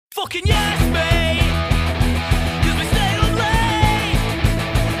fucking yes me, 'cause we stay up late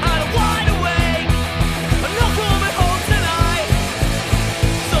and I'm wide awake. I'm not coming home tonight,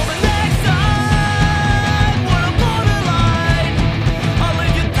 so the next time when I'm borderline, I'll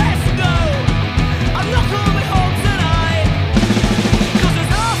leave you best know I'm not coming home tonight, 'cause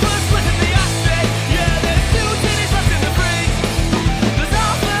there's half a split in the ashtray. Yeah, there's 2 titties left in the fridge. There's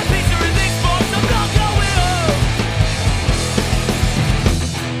half a pizza in this box. I'm not going home.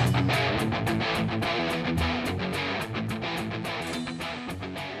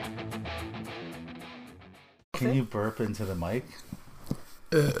 Can you burp into the mic?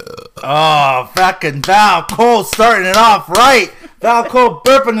 Oh, fucking Val Cole starting it off right. Val Cole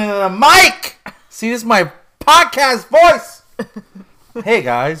burping into the mic. See, this is my podcast voice. Hey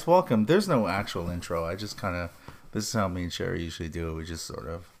guys, welcome. There's no actual intro. I just kind of, this is how me and Sherry usually do it. We just sort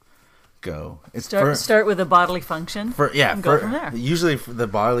of go. It's Start with a bodily function. And go from there. Usually the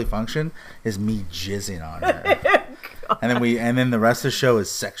bodily function is me jizzing on her. and then the rest of the show is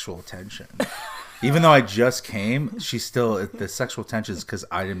sexual tension. Even though I just came, she's still, the sexual tension is because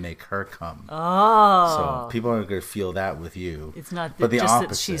I didn't make her come. Oh. So people are going to feel that with you. It's not but the just opposite.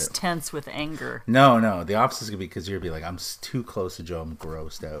 that she's tense with anger. No. The opposite is going to be because you're going to be like, I'm too close to Joe. I'm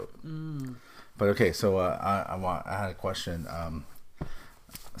grossed out. But okay, so I had a question.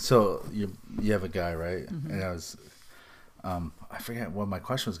 So you have a guy, right? Mm-hmm. And I was, I forget what my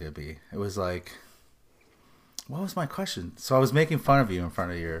question was going to be. It was like, what was my question? So I was making fun of you in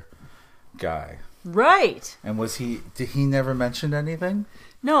front of your guy. Right. And did he never mention anything?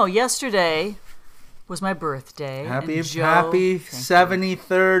 No, yesterday was my birthday. Happy and Joe,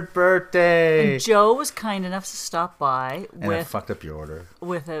 73rd birthday. And Joe was kind enough to stop by and I fucked up your order.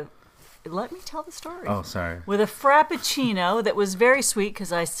 Let me tell the story. Oh, sorry. With a Frappuccino that was very sweet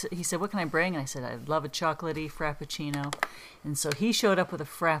because he said, what can I bring? And I said, I'd love a chocolatey Frappuccino. And so he showed up with a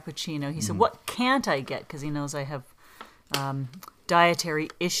Frappuccino. He said, what can't I get? Because he knows I have dietary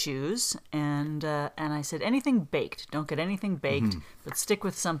issues. And I said, anything baked. Don't get anything baked, but stick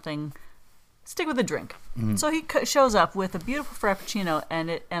with a drink. So he shows up with a beautiful Frappuccino,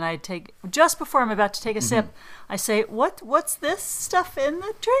 and I take, just before I'm about to take a sip, I say, what's this stuff in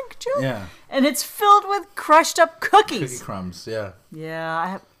the drink, Joe? Yeah. And it's filled with crushed up cookies. Cookie crumbs, yeah.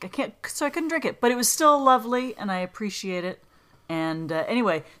 Yeah, I can't, so I couldn't drink it, but it was still lovely, and I appreciate it. And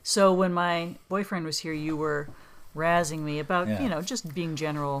anyway, so when my boyfriend was here, you were razzing me about, just being a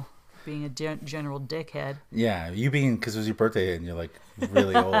general dickhead. Yeah, you being, because it was your birthday and you're like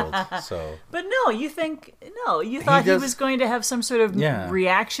really old, so. But you thought he was going to have some sort of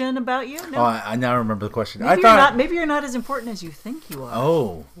reaction about you? No. Oh, I now remember the question. Maybe you're not as important as you think you are.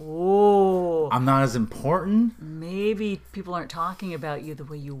 Oh. I'm not as important? Maybe people aren't talking about you the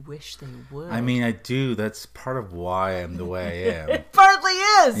way you wish they would. I mean, I do. That's part of why I'm the way I am. It partly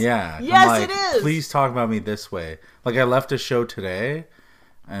is. Yeah. Yes, it is. Please talk about me this way. Like, I left a show today,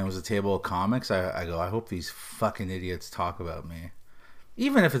 and it was a table of comics. I go, I hope these fucking idiots talk about me.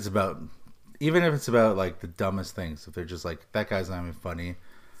 Even if it's about like the dumbest things. If they're just like, that guy's not even funny.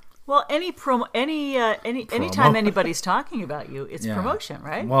 Well, anytime anybody's talking about you, it's promotion,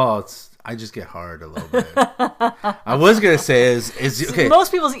 right? Well, I just get hard a little bit. I was gonna say is okay.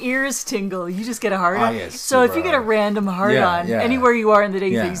 Most people's ears tingle. You just get a hard on. Yes, so if you get a random hard on anywhere you are in the day,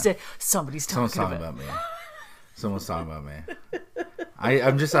 you say someone's talking about me. Someone's talking about me.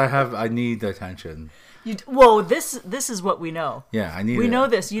 I need the attention. This is what we know. Yeah, we know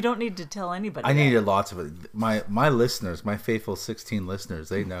this. You don't need to tell anybody. I needed lots of it. My listeners, my faithful 16 listeners,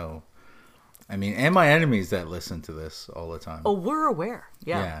 they know. I mean, and my enemies that listen to this all the time. Oh, we're aware.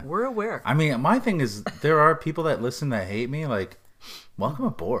 Yeah, we're aware. I mean, my thing is, there are people that listen that hate me. Like, welcome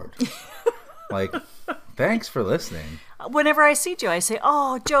aboard. Like, thanks for listening. Whenever I see Joe, I say,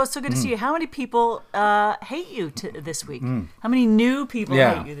 "Oh, Joe, it's so good to see you." How many people hate you this week? How many new people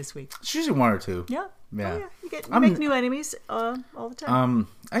hate you this week? It's usually 1 or 2. Yeah. Yeah. Oh, yeah. You make new enemies all the time.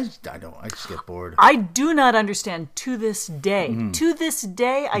 I just get bored. I do not understand to this day. To this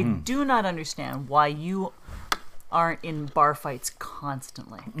day, I do not understand why you aren't in bar fights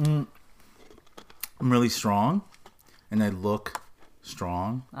constantly. I'm really strong, and I look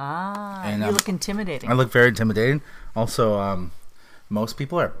strong. And you look intimidating. I look very intimidating. Also, most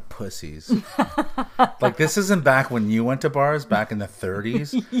people are pussies. Like, this isn't back when you went to bars back in the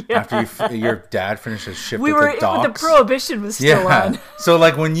 30s after your dad finished his shift at the docks. The prohibition was still on. So,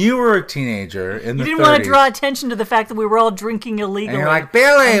 like, when you were a teenager in the 30s. You didn't want to draw attention to the fact that we were all drinking illegally. And you're like,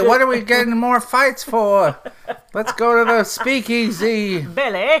 Billy, what are we getting more fights for? Let's go to the speakeasy.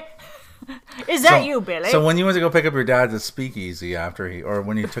 Billy. Is that you, Billy? So when you went to go pick up your dad at the speakeasy or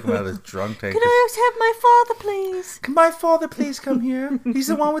when you took him out of the drunk tank, Could I have my father, please? can my father please come here? He's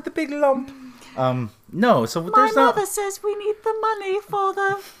the one with the big lump. No, so My there's not mother says we need the money for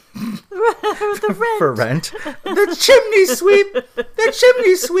the rent. for rent. The chimney sweep. The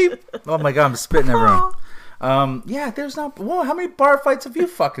chimney sweep. Oh my god, I'm spitting everyone. Yeah, there's not. Whoa, how many bar fights have you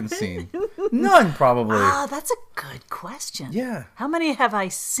fucking seen? None, probably. Ah, that's a good question. Yeah. How many have I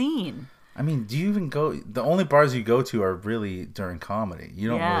seen? I mean, do you even go? The only bars you go to are really during comedy. You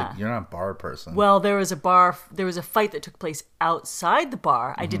don't. Yeah. Really, you're not a bar person. Well, there was a fight that took place outside the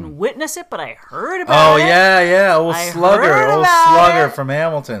bar. I didn't witness it, but I heard about it. Oh yeah, old I Slugger, heard old about Slugger it. from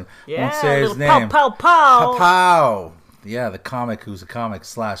Hamilton. Yeah, Won't say his little name. pow, pow, pow. Pow. Yeah, the comic who's a comic /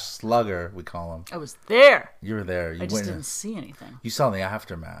 slugger, we call him. I was there. You were there. You I just witnessed- didn't see anything. You saw the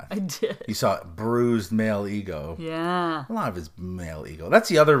aftermath. I did. You saw bruised male ego. Yeah. A lot of his male ego. That's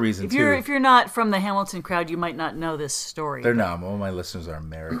the other reason If too. you're not from the Hamilton crowd, you might not know this story. They're not. All my listeners are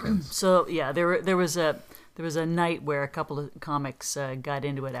Americans. So yeah, there was a night where a couple of comics got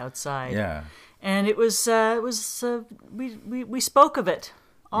into it outside. Yeah. And it was we spoke of it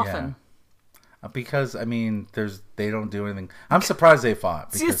often. Because I mean, they don't do anything. I'm surprised they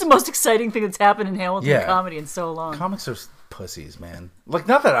fought. See, it's Because the most exciting thing that's happened in Hamilton Yeah. comedy in so long. comics are pussies, man. Like,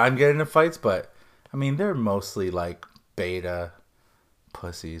 not that I'm getting into fights, but I mean, they're mostly like beta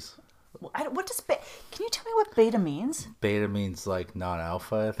pussies. What does can you tell me what beta means? Beta means like not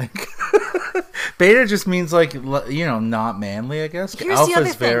alpha, I think. Beta just means like, you know, not manly, I guess. Here's Alpha's the other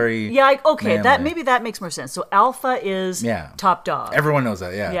thing. very Okay, manly. that makes more sense. So alpha is Yeah. top dog. Everyone knows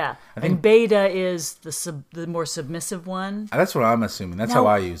that, yeah. Yeah, I think and beta is the more submissive one. that's what I'm assuming. That's Now, how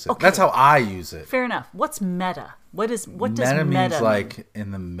I use it. okay. That's how I use it. Fair enough. What's meta? What does Meta meta means mean? like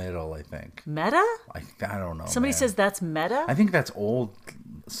in the middle, I think. Meta? I don't know. Somebody man. says that's meta, I think that's old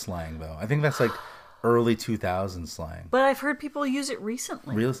slang, though. I think that's like early 2000s slang. but I've heard people use it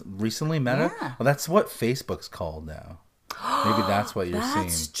recently. Recently, meta? Yeah. Well, that's what Facebook's called now. Maybe that's what you're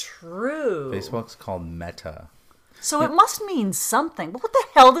That's seeing. true. Facebook's called Meta. So it must mean something. But what the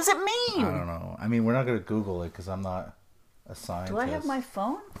hell does it mean? I don't know. I mean, we're not going to Google it because I'm not a scientist. Do I have my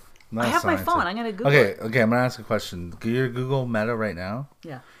phone? I'm not I a have my scientist. phone. I'm gonna Google Okay, it. I'm going to ask a question. Do you Google Meta right now?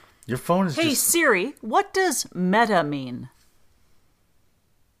 Yeah. Your phone is Hey just... Siri, what does meta mean?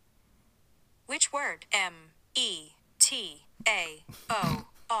 Which word? METAORME.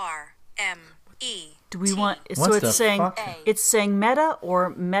 Do we want? So What the it's saying fuck? it's saying meta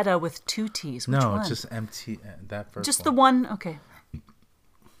or meta with two T's. Which No, one? it's just empty. That first Just one. the one. Okay.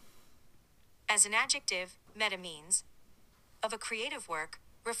 As an adjective, meta means of a creative work,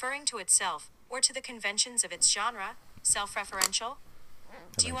 referring to itself or to the conventions of its genre, self-referential.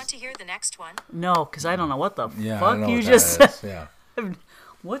 Do you want to hear the next one? No, because I don't know what the Yeah, I fuck don't know you what just that said. is. Yeah.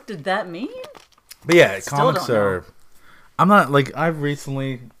 What did that mean? But yeah, Still comics don't know. are. I'm not like I've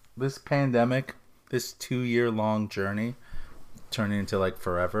recently this pandemic, this 2-year-long journey, turning into like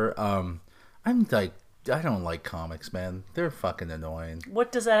forever. I'm like I don't like comics, man. They're fucking annoying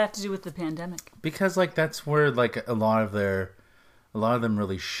What does that have to do with the pandemic? because like that's where like a lot of them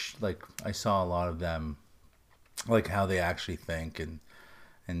really like I saw a lot of them like how they actually think and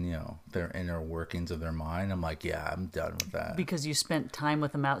you know their inner workings of their mind. I'm like, yeah, I'm done with that. Because you spent time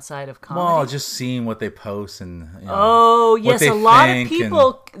with them outside of comedy. Well, just seeing what they post and you know, Oh, what yes, they a lot of think and-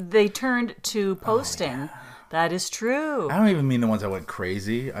 people they turned to posting. That is true. I don't even mean the ones that went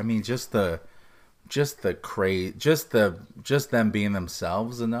crazy. I mean just them being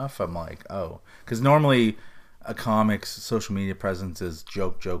themselves enough. I'm like, oh, because normally a comic's social media presence is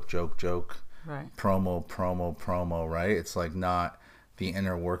joke, Right. promo, right? It's like not the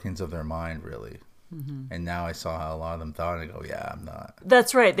inner workings of their mind really. Mm-hmm. And now I saw how a lot of them thought, and I go, yeah, I'm not.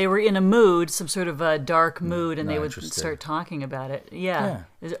 That's right. They were in a mood, some sort of a dark mood, and not they would interested. start talking about it. Yeah.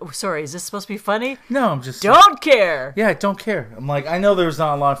 Sorry, is this supposed to be funny? No, I'm just Don't care. Yeah, I don't care. I'm like, I know there's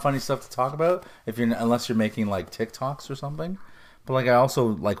not a lot of funny stuff to talk about unless you're making like TikToks or something. But like, I also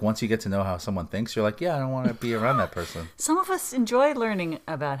like once you get to know how someone thinks, you're like, yeah, I don't want to be around that person. Some of us enjoy learning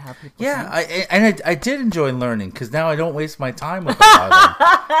about how people Yeah, think. I did enjoy learning because now I don't waste my time with a lot of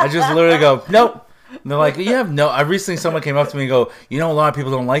them. I just literally go, nope. And they're like, you have no. I recently someone came up to me and go, you know, a lot of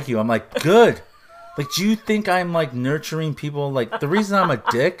people don't like you. I'm like, good. Like, do you think I'm like nurturing people? Like, the reason I'm a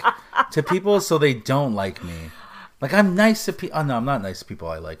dick to people is so they don't like me. Like, I'm nice to people. Oh, no, I'm not nice to people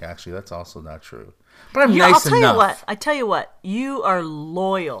I like, actually. That's also not true. But I'm Yeah, nice I'll tell enough. you what. I tell you what. You are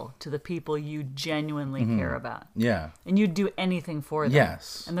loyal to the people you genuinely care about, Yeah. and you'd do anything for them.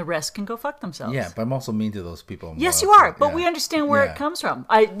 Yes. And the rest can go fuck themselves. Yeah, but I'm also mean to those people. I'm Yes, loyal you to. are. But Yeah. we understand where Yeah. it comes from.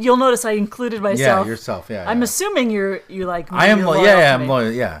 You'll notice I included myself. Yeah, yourself. Yeah. I'm yeah. assuming you like me. I am you're loyal. loyal Yeah, to I'm me.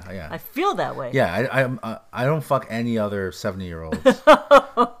 loyal. Yeah, yeah. I feel that way. Yeah, I don't fuck any other 70-year-olds.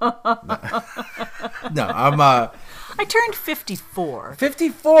 No, I'm I turned 54.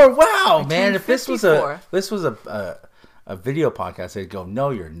 54. Wow, man! turned If this was 54. a video podcast, they'd go, "No,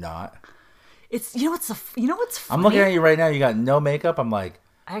 you're not." It's what's funny? I'm looking at you right now. You got no makeup. I'm like,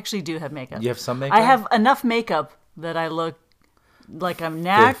 I actually do have makeup. you have some makeup. I have enough makeup that I look like I'm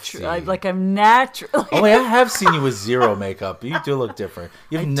natural. 50. Like I'm natural. Oh wait, I have seen you with zero makeup. You do look different.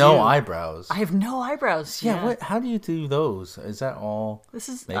 You have no do. eyebrows. I have no eyebrows. Yeah. What? How do you do those? Is that all? This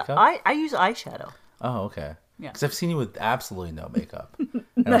is makeup. I use eyeshadow. Oh, okay. Yeah. Because I've seen you with absolutely no makeup. And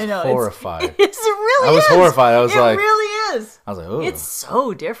I was I know. horrified. It really I was is. horrified. I was like- it really is. I was like, oh. It's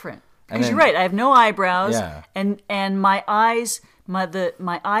so different. And Because then- you're right. I have no eyebrows. Yeah. And my eyes,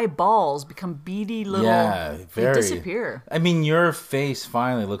 my eyeballs become beady little. Yeah, They very. disappear. I mean, your face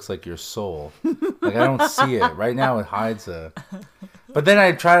finally looks like your soul. Like, I don't see it. Right now, it hides a... But then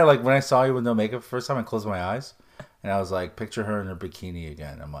I try to, like, when I saw you with no makeup the first time, I closed my eyes. And I was like, picture her in her bikini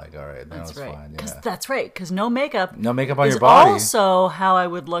again. I'm like, all right, that That's was right. fine. Cause Yeah. that's right. Because no makeup. No makeup on is your body. also how I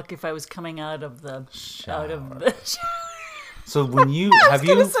would look if I was coming out of the So when you... have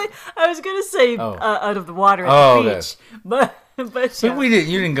you... I was gonna say Oh. out of the water at Oh, the okay. beach, but So yeah.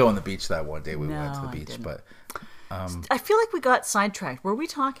 you didn't go on the beach that one day we went to No, the I beach, didn't. but... I feel like we got sidetracked. Were we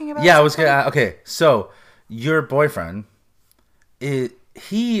talking about? Yeah, I was something? gonna. Okay, so your boyfriend,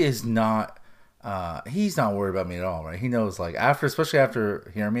 he is not. He's not worried about me at all, right? He knows, like, especially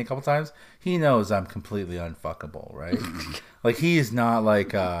after hearing me a couple times, he knows I'm completely unfuckable, right? Like, he is not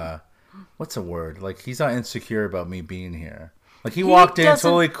like, what's the word? Like, he's not insecure about me being here. Like, he walked in doesn't-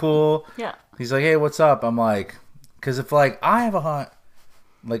 totally cool. Yeah. He's like, hey, what's up? I'm like, because if, like, I have a hot,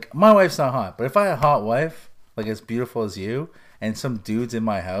 like, my wife's not hot, but if I had a hot wife, like, as beautiful as you, and some dude's in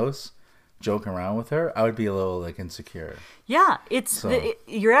my house joking around with her, I would be a little, like, insecure. Yeah, So-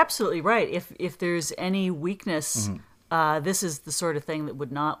 you're absolutely right. If there's any weakness, Mm-hmm. this is the sort of thing that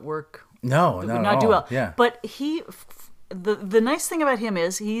would not work. No, Would not at not do all. well. Yeah. But the nice thing about him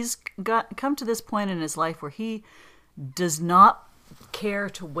is he's come to this point in his life where he does not care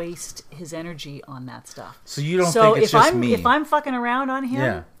to waste his energy on that stuff. So you don't think it's if just I'm me? if I'm fucking around on him,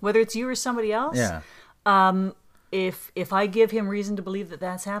 Yeah. whether it's you or somebody else, Yeah. if I give him reason to believe that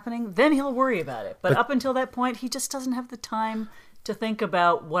that's happening, then he'll worry about it. But up until that point, he just doesn't have the time to think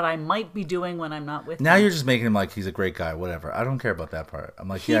about what I might be doing when I'm not with Now him. you're just making him like he's a great guy, whatever. I don't care about that part. I'm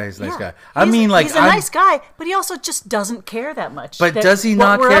like, yeah, he's a nice guy. He's- I mean, like, he's a nice guy, but he also just doesn't care that much. But that- does he what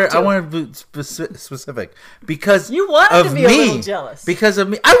not we're care? up to. I want to be specific because You want of him to be a me, little jealous. because of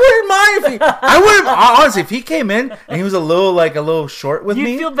me. I wouldn't mind if he. I wouldn't honestly if he came in and he was a little short with You'd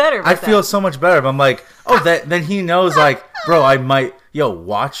me. feel better about I'd feel that. so much better. But I'm like, oh, then he knows, like, bro, I might. Yo,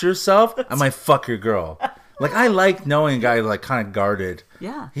 watch yourself. I might fuck your girl. Like, I like knowing a guy like kind of guarded.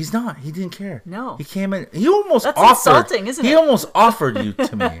 Yeah. He's not. He didn't care. No. He came in. He almost That's offered. insulting, isn't He it? almost offered you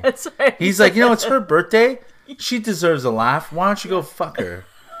to me. That's right. He's like, you know, it's her birthday. She deserves a laugh. Why don't you go fuck her?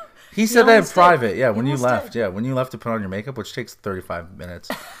 He said that in almost did. private. Yeah, He when you almost left. did. Yeah, when you left to put on your makeup, which takes 35 minutes.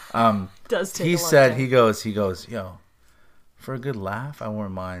 does take He a long said, time. he goes, yo, for a good laugh, I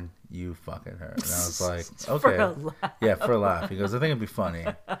wouldn't mind you fucking her. And I was like, okay. a laugh. Yeah, for a laugh. He goes, I think it'd be funny.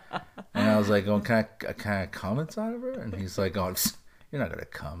 And I was like, oh, can I come inside of her? And he's like, oh, you're not gonna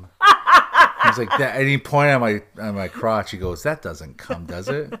come. He's like that, and he pointed at my crotch. He goes, that doesn't come, does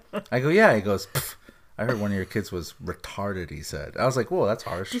it? I go, yeah. He goes, pff, I heard one of your kids was retarded. He said. I was like, whoa, that's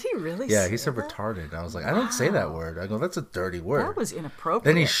harsh. Did he really Yeah, say he said that? retarded. I was like, I don't say that word. I go, that's a dirty word. That was inappropriate.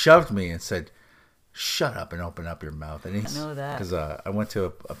 Then he shoved me and said, shut up and open up your mouth. And he's, I know that. because I went to a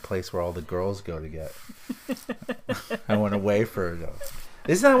place where all the girls go to get. I went away for.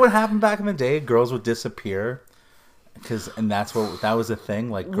 Isn't that what happened back in the day? Girls would disappear, that was a thing.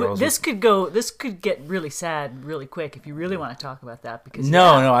 Like girls. This could get really sad really quick if you really want to talk about that because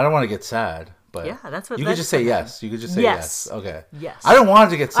No, I don't want to get sad. But Yeah, that's what- you could just say yes. You could just say Yes. yes. Okay. Yes. I don't want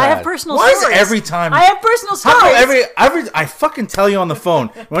it to get sad. I have personal Why stories. is every time I have personal How come stories. I fucking tell you on the phone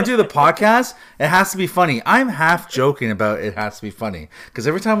when I do the podcast, it has to be funny. I'm half joking about it has to be funny because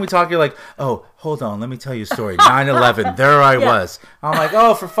every time we talk, you're like, "Oh, hold on, let me tell you a story. 9/11, there I was. I'm like,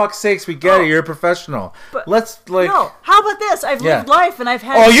 oh, for fuck's sakes, we get it. You're a professional. But Let's like. no. How about this? I've Yeah. lived life, and I've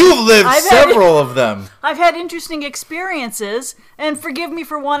had. Oh, you've lived I've had- several of them. I've had interesting experiences, and forgive me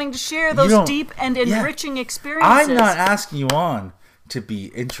for wanting to share those don't- deep and yeah. enriching experiences. I'm not asking you on to be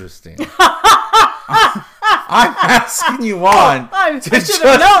interesting. I'm asking you on I to should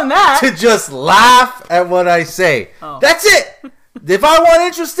have known that. to just laugh at what I say. Oh. That's it. If I want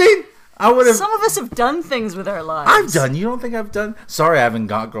interesting, I would have. Some of us have done things with our lives. I've done. You don't think I've done? Sorry, I haven't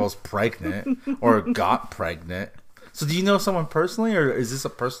got girls pregnant or got pregnant. So, do you know someone personally, or is this a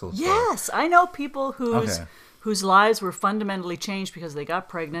personal story? Yes, I know people Okay. whose lives were fundamentally changed because they got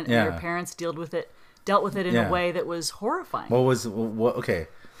pregnant and Yeah. their parents dealt with it in Yeah. a way that was horrifying. What? Okay,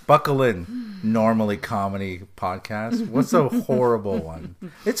 buckle in. Normally comedy podcast. What's a horrible one?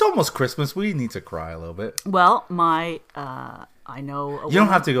 It's almost Christmas. We need to cry a little bit. Well, I know a You don't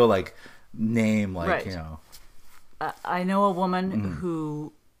have to go like name like Right. you know. I know a woman Mm.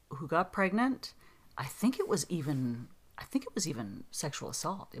 who got pregnant. I think it was even sexual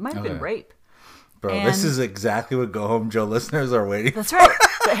assault. It might have been Okay. rape. Bro, this And- is exactly what Go Home Joe listeners are waiting. That's right.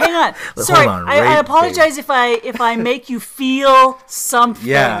 But hang on. Hold Sorry, on, I rape, apologize if I make you feel something.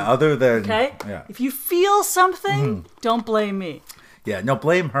 Yeah, other than Okay. yeah, If you feel something, don't blame me. yeah. No,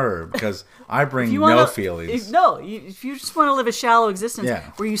 blame her because I bring If you no wanna, feelings. if you just want to live a shallow existence Yeah.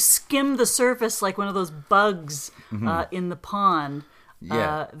 where you skim the surface like one of those bugs in the pond,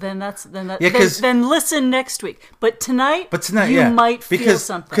 Yeah. then Yeah, 'cause- then listen next week. But tonight, you yeah, might feel because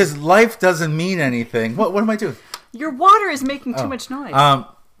something. because life doesn't mean anything. What am I doing? Your water is making too much noise.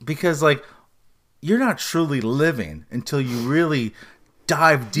 Because like you're not truly living until you really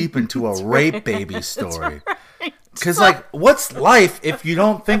dive deep into a rape baby story. Because like, what's life if you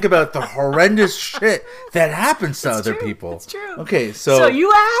don't think about the horrendous shit that happens to other true. people? It's true. Okay, So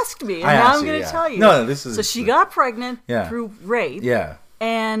you asked me, and I now asked I'm you, going to yeah. tell you. No, this is- so she got pregnant Yeah. through rape. yeah,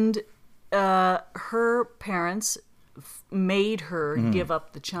 And her parents made her give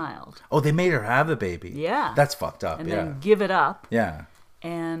up the child. oh, they made her have the baby. Yeah. that's fucked up. And yeah, then give it up. yeah.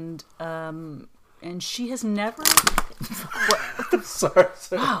 And she has never. sorry,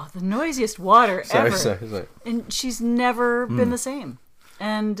 Wow, the noisiest water ever. sorry. And she's never been the same.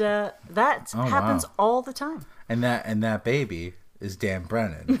 And that happens wow. all the time. And that baby is Dan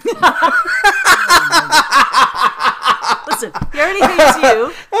Brennan. Listen, he already hates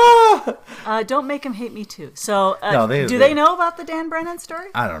you. Don't make him hate me too. So, No, do they know about the Dan Brennan story?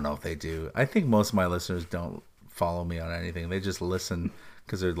 I don't know if they do. I think most of my listeners don't follow me on anything. They just listen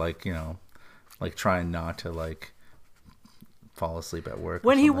because they're like, you know, like trying not to like fall asleep at work. or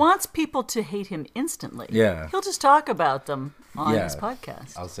When he something. wants people to hate him instantly, Yeah. he'll just talk about them on Yeah. his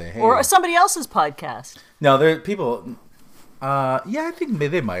podcast. I'll say, hey. Or somebody else's podcast. No, there are people. Yeah, I think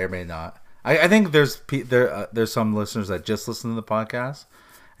they might or may not. I think there's some listeners that just listen to the podcast,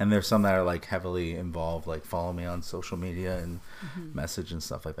 and there's some that are like heavily involved, like follow me on social media and message and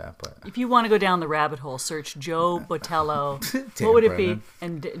stuff like that. But If you want to go down the rabbit hole, search Joe Botello. Dan What would it Brennan. be?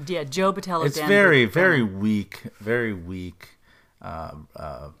 And yeah, Joe Botello. it's Dan very Brennan. very weak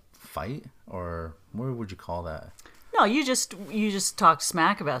fight, or what would you call that? No, you just talk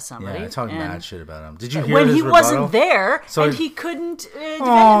smack about somebody. Yeah, I talk and mad shit about him. Did you hear when his he rebuttal? wasn't there So- and he couldn't defend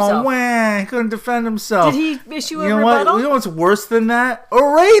Oh, himself. man, he couldn't defend himself. Did he issue a You know rebuttal? what? You know what's worse than that? A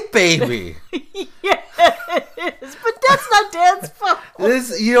rape baby. Yes, but that's not Dan's fault.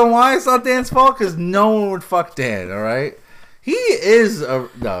 You know why it's not Dan's fault? Because no one would fuck Dan. All right, he is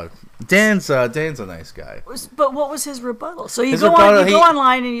no. Dan's a nice guy. But what was his rebuttal? So you His go rebuttal, go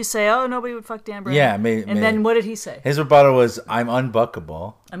online and you say, "Oh, nobody would fuck Dan Brennan." Yeah, and then what did he say? His rebuttal was, "I'm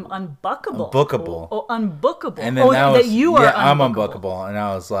unbuckable," I'm unbookable. Unbookable. Oh, unbookable. and then that was you are I'm unbookable. unbookable, and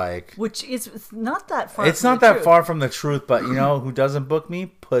I was like, Which is it's not that far. it's from not the that truth. far from the truth, but you know who doesn't book me?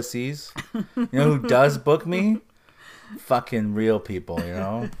 Pussies. You know who does book me? Fucking real people. You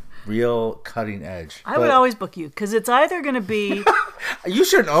know, real cutting edge. I would But always book you because it's either going to be. You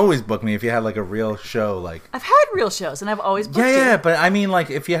shouldn't always book me if you had like a real show, like. I've had real shows and I've always booked Yeah, you. but I mean, like,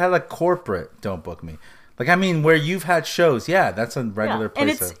 if you had like corporate, don't book me. Like, I mean, where you've had shows, yeah, that's a regular And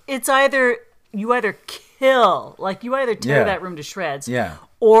place. it's either you either kill, like you either tear Yeah. that room to shreds, Yeah.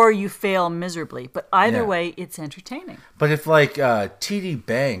 or you fail miserably. But either Yeah. way, it's entertaining. But if like TD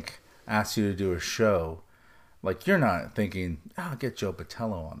Bank asks you to do a show, like you're not thinking, oh, I'll get Joe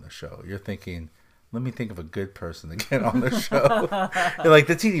Botello on the show. You're thinking, let me think of a good person to get on the show. Like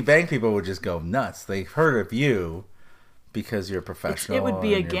the TD Bank people would just go nuts. They've heard of you because you're a professional. It would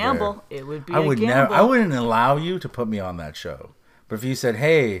be a and you're gamble. very- It would be I would a gamble. I wouldn't allow you to put me on that show. But if you said,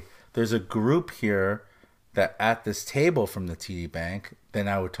 hey, there's a group here that at this table from the TD Bank, then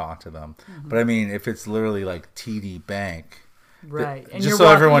I would talk to them. But I mean, if it's literally like TD Bank, Right. And just you're, so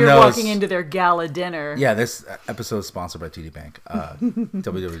everyone you're knows- walking into their gala dinner. yeah, this episode is sponsored by TD Bank.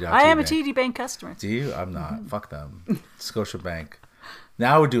 www.tdbank. I am a TD Bank customer. Do you? I'm not. Fuck them. Scotiabank.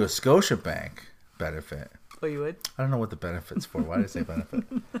 Now I would do a Scotiabank benefit. Oh, you would? I don't know what the benefit's for. Why did I say benefit?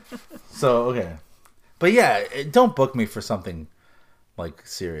 So, okay. But yeah, don't book me for something like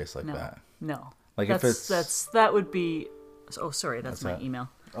serious like No. that. No. Like if it's that would be. Oh, sorry. That's my that? email.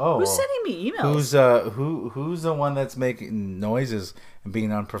 oh, Who's well, sending me emails? who's the one that's making noises and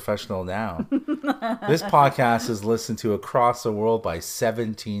being unprofessional now? This podcast is listened to across the world by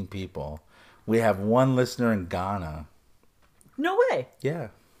 17 people. We have one listener in Ghana. No way. Yeah.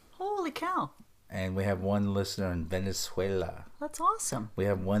 Holy cow. And we have one listener in Venezuela. That's awesome. We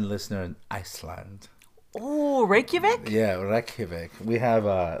have one listener in Iceland. Oh, Reykjavik? Yeah, Reykjavik. We have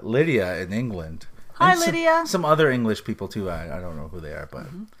Lydia in England. Hi, And Lydia. Some other English people too. I don't know who they are, but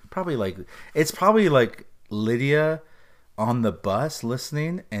probably it's probably like Lydia on the bus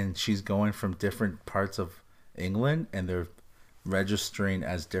listening, and she's going from different parts of England, and they're registering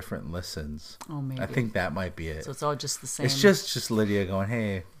as different listens. Oh, maybe. I think that might be it. So it's all just the same. It's just Lydia going,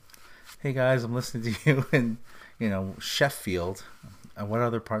 hey guys, I'm listening to you in Sheffield. And what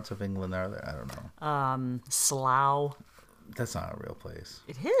other parts of England are there? I don't know. Slough. That's not a real place.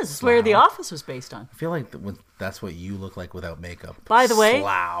 It is. It's where The Office was based on. I feel like that's what you look like without makeup. By the way,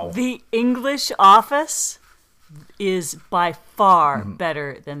 Slough. the English Office is by far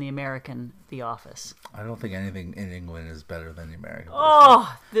better than the American The Office. I don't think anything in England is better than the American.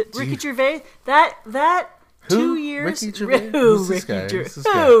 Oh, Ricky Gervais. That Who? 2 years. Ricky Gervais? Who? Who's this guy? Ricky Who's this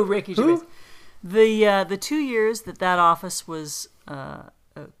Gervais. guy? Who? Ricky Who? Gervais. The 2 years that office was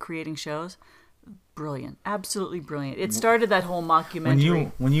creating shows, brilliant, absolutely brilliant. It started that whole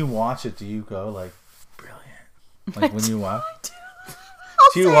mockumentary. When you watch it, do you go like brilliant? Like when you watch, I'll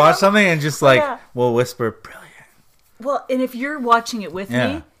do you say watch it. something and just like Yeah. will whisper brilliant? Well, and if you're watching it with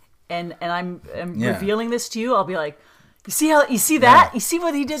Yeah. me, and I'm Yeah. revealing this to you, I'll be like, you see that? Yeah. You see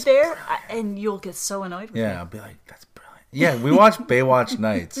what he did there? And you'll get so annoyed with me. Yeah, I'll be like, that's brilliant. Yeah, we watched Baywatch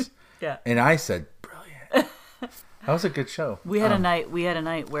Nights, Yeah. and I said brilliant. That was a good show. We had a night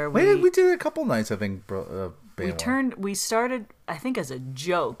where we We did a couple nights, I think. Baywatch. we started, I think as a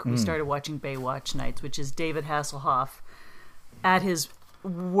joke, we started watching Baywatch Nights, which is David Hasselhoff at his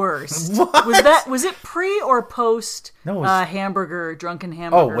worst. What? Was it pre or post No, it was- drunken Oh,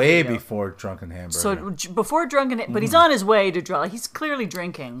 hamburger? way video? before Drunken Hamburger. So before drunken, but he's on his way to drunk. He's clearly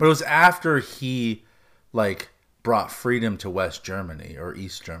drinking. But it was after he, brought freedom to West Germany or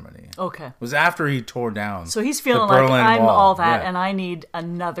East Germany. Okay. It was after he tore down. So he's the feeling like Berlin I'm Wall. all that, Yeah. and I need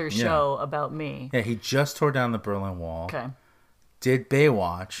another show about me. Yeah, he just tore down the Berlin Wall. Okay. Did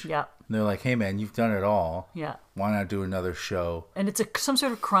Baywatch. Yeah. And they're like, hey man, you've done it all. Yeah. Why not do another show? And it's some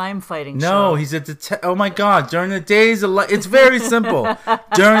sort of crime fighting No, show. he's a oh my god! During the days, it's very simple.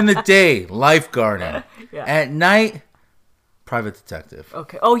 During the day, lifeguarding. Yeah. At night, private detective.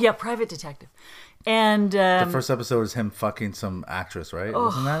 Okay. Oh yeah, private detective. And The first episode is him fucking some actress, right?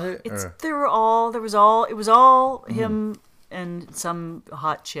 Wasn't that it? it's Or- it was all him and some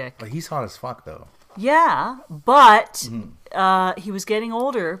hot chick. But he's hot as fuck though. Yeah, but Mm-hmm. he was getting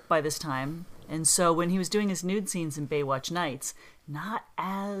older by this time, and so when he was doing his nude scenes in Baywatch Nights, not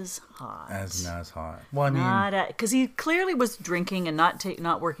as hot. Not as hot. Well, I mean, Not because he clearly was drinking and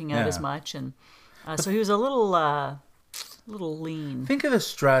not working out Yeah. as much, and so he was a little lean. think of the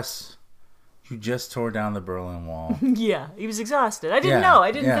stress. You just tore down the Berlin Wall. Yeah, he was exhausted. I didn't Yeah, know.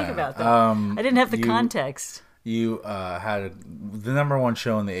 I didn't yeah. think about that. I didn't have the context. You had the number one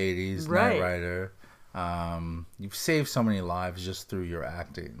show in the 80s, Right. Knight Rider. You've saved so many lives just through your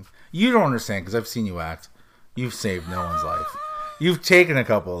acting. You don't understand because I've seen you act. You've saved no one's life. You've taken a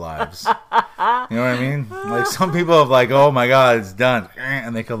couple of lives. You know what I mean? Like some people have like, oh my god, it's done,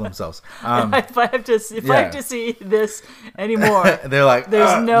 and they kill themselves. If I have to see this anymore, They're like,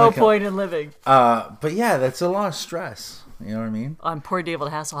 there's no like, point in living. But yeah, that's a lot of stress. You know what I mean? On poor David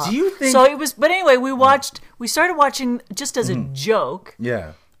Hasselhoff. Do you think- So it was? But anyway, we started watching just as a joke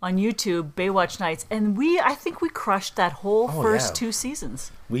Yeah. on YouTube, Baywatch Nights, and I think we crushed that whole first yeah. 2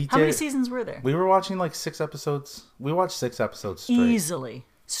 seasons. We How many did- seasons were there? We were watching like 6 episodes. We watched 6 episodes straight. Easily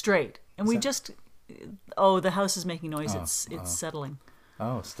straight, and we just. Oh, the house is making noise. It's settling.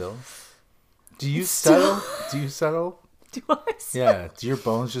 Oh, still? Do you settle? Do you settle? Do I? Yeah. Do your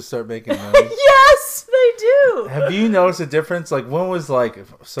bones just start making noise? Yes, they do. Have you noticed a difference? Like, when was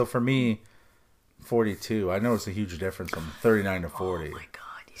so for me, 42, I noticed a huge difference from 39 to 40. Oh my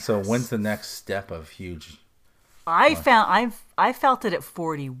God. Yes. So when's the next step of huge? I felt it at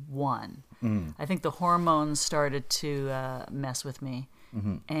 41. I think the hormones started to mess with me.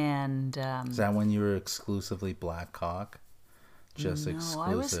 And Is that when you were exclusively black cock? Just no,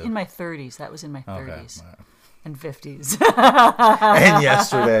 exclusive. I was in my 30s. That was in my 30s Okay. and 50s. And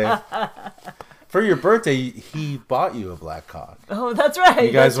yesterday, for your birthday, he bought you a black cock. Oh, that's right.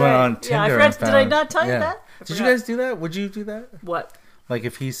 You guys that's went right. on Tinder. Yeah, I and forgot, did I found- not tell you yeah. that? I Did you forgot. guys do that? Would you do that? What? Like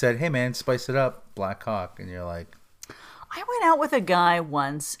if he said, "Hey man, spice it up, black cock," and you're like, I went out with a guy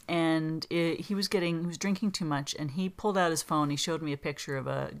once, and he was drinking too much, and he pulled out his phone. He showed me a picture of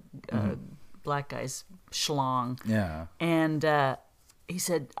a black guy's schlong, "Yeah, and he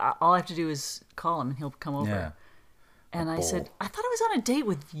said, "All I have to do is call him, and he'll come over." yeah." And I bull. said, "I thought I was on a date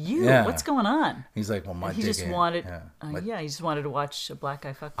with you. Yeah. What's going on?" He's like, "Well, my He dick just ain't-" wanted, Yeah. he just wanted to watch a black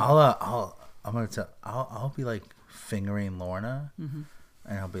guy fuck. I'm gonna tell. I'll be like fingering Lorna, and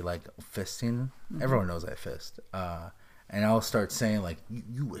I'll be like fisting. Everyone knows I fist. And I'll start saying like,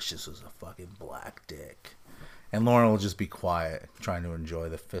 "You wish this was a fucking black dick," and Lorna will just be quiet, trying to enjoy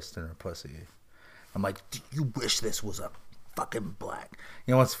the fist in her pussy. I'm like, "You wish this was a fucking black."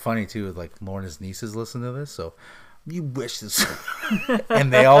 You know what's funny too is like Lorna's nieces listen to this, so you wish this,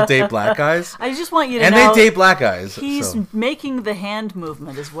 and they all date black guys, I just want you to and know they date black guys. he's so. making the hand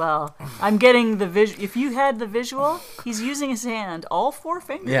movement as well. I'm getting the visual. If you had the visual, he's using his hand, all 4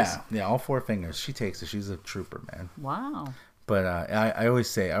 fingers. Yeah, all 4 fingers. She takes it. She's a trooper, man. Wow. But I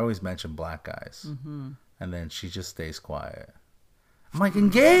always mention black guys, and then she just stays quiet. I'm like,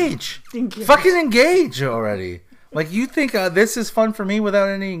 engage, fucking engage already. Like you think this is fun for me without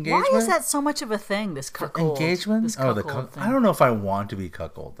any engagement? Why is that so much of a thing? This cuckold. engagement? This Oh, the cuckold thing. I don't know if I want to be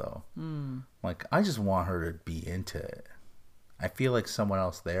cuckold though. Like I just want her to be into it. I feel like someone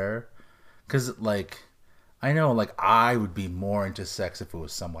else there, because like I know like I would be more into sex if it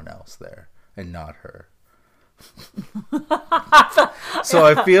was someone else there and not her. So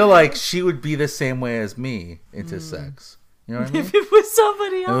I feel like she would be the same way as me into sex. You know what I mean? If it was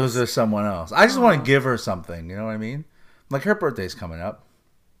somebody It was else. just someone else. I just want to give her something. You know what I mean? Like her birthday's coming up.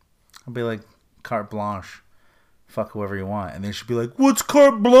 I'll be like, carte blanche. Fuck whoever you want. And then she'll be like, what's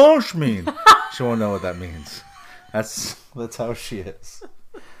carte blanche mean? She won't know what that means. That's how she is.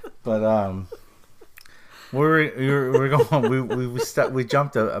 But we're going. We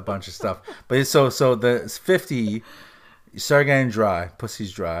jumped a bunch of stuff. But so the 50. You start getting dry.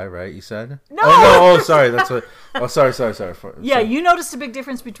 Pussy's dry, right? You said? No! Oh, sorry. That's what. Oh, sorry. Yeah, you noticed a big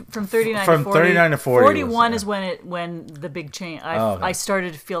difference from 39 From to 40. 39 to 40 41 was, is when the big change. okay. I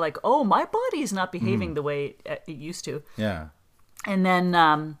started to feel like, oh, my body is not behaving the way it used to. Yeah. And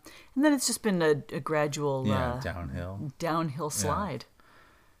then it's just been a gradual downhill slide.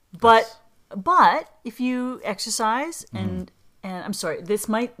 But if you exercise and I'm sorry, this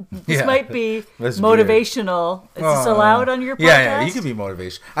might be That's motivational. Is this allowed on your podcast? Yeah, you can be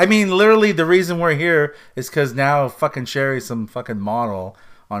motivation. I mean, literally, the reason we're here is because now fucking Sherry's some fucking model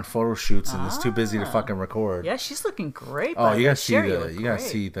on photo shoots and is too busy to fucking record. Yeah, she's looking great. Oh, by you the gotta way. see Sherry the looked you gotta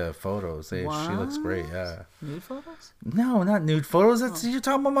great. see the photos. She looks great. Yeah. Nude photos. No, not nude photos. That's you're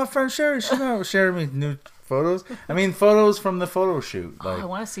talking about my friend Sherry. She's not sharing me nude photos. I mean photos from the photo shoot. Like, I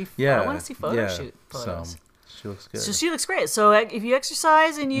want to see. yeah, I want to see photo yeah. shoot photos. So, she looks good. So she looks great. So if you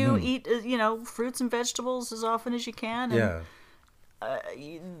exercise and you eat, fruits and vegetables as often as you can, and yeah.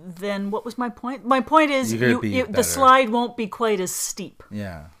 then what was my point? My point is You're gonna be the better. slide won't be quite as steep.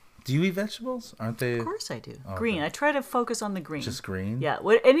 Yeah. Do you eat vegetables? Aren't they Of course I do. Green. I try to focus on the green. just green? Yeah.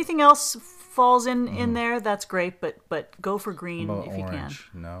 Anything else falls in there, that's great. But go for green What about if you can. orange?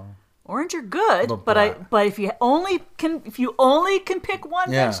 No. Orange are good, But but if you only can pick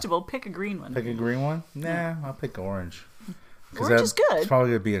one Yeah. vegetable, pick a green one. Pick a green one? Nah, I'll pick orange. 'Cause Orange is good. It's probably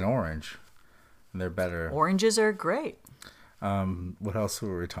gonna be an orange. And they're better. Oranges are great. What else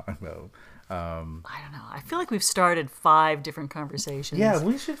were we talking about? I don't know. I feel like we've started 5 different conversations. Yeah,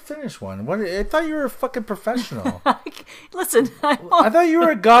 we should finish one. What? I thought you were a fucking professional. Listen, I thought you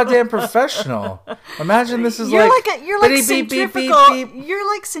were a goddamn professional. Imagine this is you're like like centrifugal. You're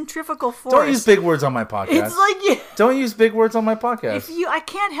like centrifugal force. Don't use big words on my podcast. It's like Don't use big words on my podcast. I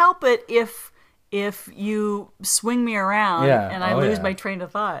can't help it if you swing me around and I lose my train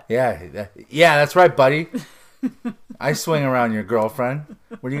of thought. Yeah, that's right, buddy. I swing around your girlfriend.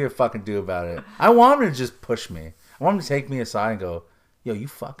 What are you gonna fucking do about it? I want him to just push me. I want him to take me aside and go, "Yo, you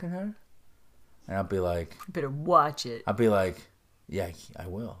fucking her?" And I'll be like, You better watch it. "Yeah, I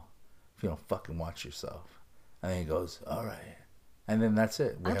will. If you don't fucking watch yourself." And then he goes, "All right." And then that's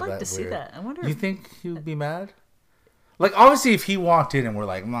it. I'd like to see that. I wonder. You think he would be mad? Like, obviously, if he walked in and we're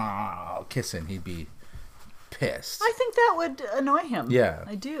like, "Nah," kissing, he'd be pissed. I think that would annoy him. Yeah.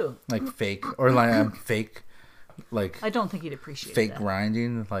 I do. Like fake or like fake like I don't think he'd appreciate fake that.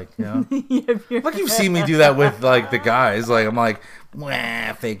 grinding, like, you know. Yeah, you're- Like, you've seen me do that with, like, the guys. Like, I'm like,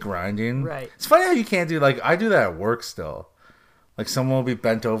 wah, fake grinding. Right. It's funny how you can't do, like, I do that at work still. Like, someone will be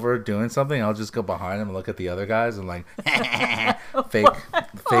bent over doing something. I'll just go behind them and look at the other guys and, like, fake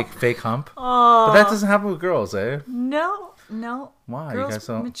hump. But that doesn't happen with girls, eh? No. Why? You Girls guys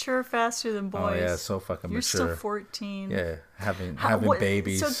don't- mature faster than boys. Oh, yeah, so fucking You're mature. still 14. Yeah, having What-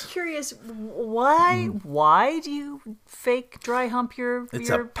 babies. So curious, why do you fake dry hump your It's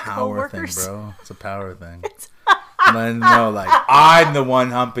your a power thing, coworkers? bro. It's a power thing. No, like, I'm the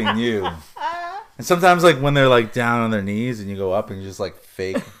one humping you. And sometimes, like, when they're, like, down on their knees and you go up and you just, like,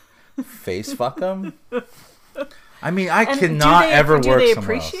 fake face fuck them. I mean, I And cannot ever work Do they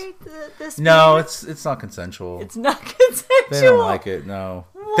somewhere else. appreciate this? No, behavior? it's not consensual. It's not consensual. They don't like it, no.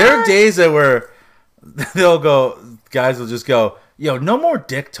 There are days that where they'll go, guys will just go, yo, no more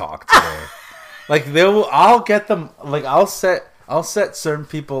dick talk today. Like, I'll get them, like, I'll set certain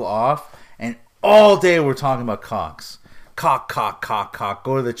people off, and all day we're talking about cocks. Cock, cock, cock, cock.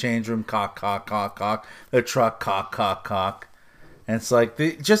 Go to the change room, cock, cock, cock, cock. The truck, cock, cock, cock. And it's like,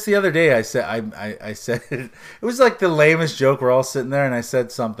 just the other day I said, I said, it was like the lamest joke. We're all sitting there, and I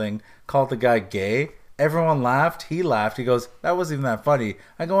said something, called the guy gay. Everyone laughed. He laughed. He goes, that wasn't even that funny.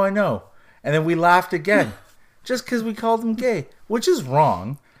 I go, I know. And then we laughed again, just because we called him gay, which is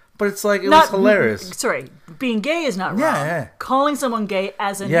wrong. But it's like, it was hilarious. Sorry, being gay is not wrong. Yeah. Calling someone gay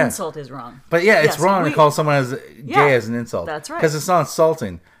as an Yeah. insult is wrong. But yeah, it's Yes, wrong to call someone as gay as an insult. That's right. Because it's not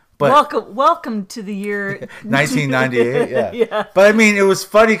insulting. But Welcome to the year 1998, yeah. Yeah. But I mean, it was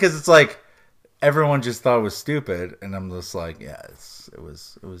funny because it's like everyone just thought it was stupid, and I'm just like, yeah, it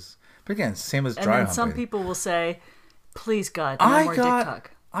was. But again, same as And dry then humping. some people will say, "Please God, no more dick talk."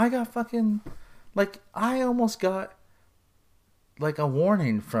 I got fucking, like, I almost got like a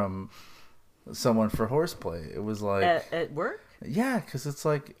warning from someone for horseplay. It was like, At work? yeah, because it's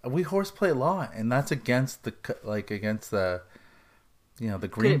like we horseplay a lot, and that's against the the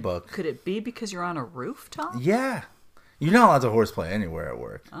green book. Could it be because you're on a rooftop? Yeah. You're not allowed to horseplay anywhere at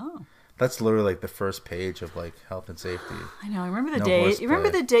work. Oh. That's literally like the first page of like health and safety. I know. I remember the No day. horseplay. You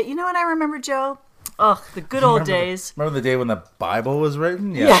remember the day? You know what I remember, Joe? Oh, the good old days. Remember the day when the Bible was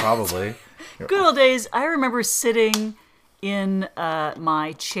written? Yeah, Yes. probably. Good old days. I remember sitting in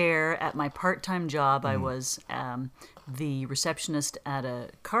my chair at my part-time job. I was the receptionist at a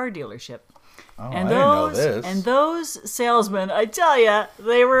car dealership. Oh, I didn't know this. And those salesmen, I tell you,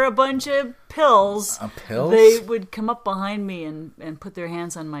 they were a bunch of pills. Pills? They would come up behind me and put their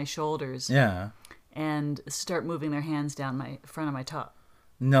hands on my shoulders Yeah. and start moving their hands down my front of my top.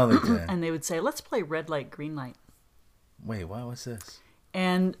 No, they didn't. And they would say, "Let's play red light, green light." Wait, what was this?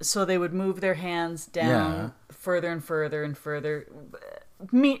 And so they would move their hands down Yeah. further and further and further.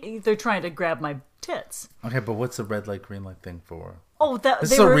 They're trying to grab my tits. Okay, but what's the red light, green light thing for? Oh,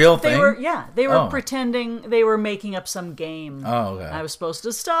 This is a real thing? They were Oh. pretending they were making up some game. Oh, okay. I was supposed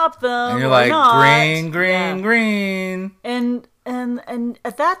to stop them. And you're or like, not. green, green, Yeah. green. And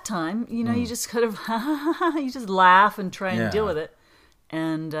at that time, you just kind of you just laugh and try and Yeah. deal with it.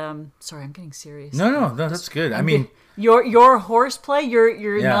 And sorry, I'm getting serious. No, that's good. I mean, your horseplay, your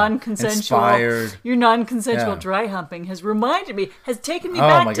Yeah, non-consensual, inspired. your non-consensual Yeah. dry humping has reminded me, has taken me oh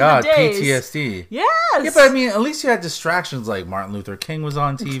back my to God, the days. PTSD. Yes. Yeah, but I mean, at least you had distractions like Martin Luther King was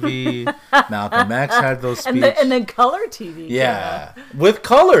on TV, Malcolm X had those speeches. and then color TV. Yeah, with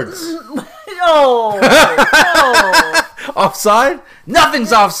colors. No. No. Offside?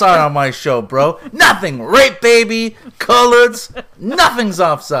 Nothing's offside on my show, bro. Nothing. Rape baby, coloreds, nothing's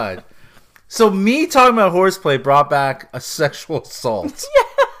offside. So me talking about horseplay brought back a sexual assault.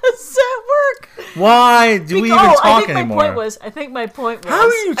 Yes, at work. Why do we even talk anymore? I think my point was. How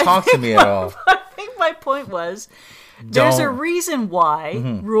do you talk to me at all? I think my point was. There's a Don't. reason why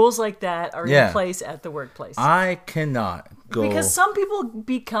rules like that are Yeah. in place at the workplace. I cannot go. Because some people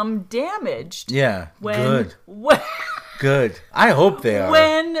become damaged Yeah, when good. I hope they are.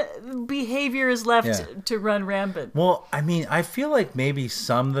 when behavior is left Yeah. to run rampant. Well, I mean, I feel like maybe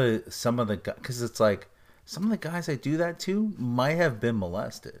some of the because it's like some of the guys I do that to might have been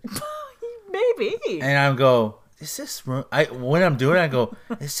molested, Maybe. and I go, "Is this?" When I'm doing it, I go,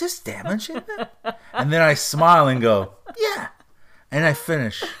 "Is this damaging them?" And then I smile and go, "Yeah," and I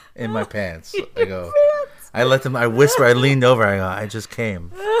finish in my pants. I go, I let them. I whisper. I leaned over. I go, "I just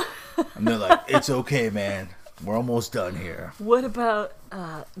came," and they're like, "It's okay, man. We're almost done here." What about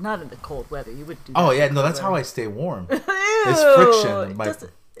not in the cold weather? You would do. Oh that yeah, in no, the that's cold how I stay warm. weather. It's Ew. friction.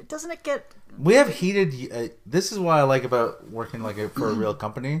 Doesn't it get? We have heated. This is what I like about working for a real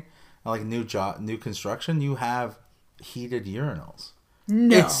company, like new construction. You have heated urinals.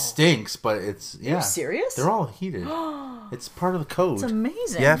 No. It stinks, but it's yeah. serious? They're all heated. It's part of the code. It's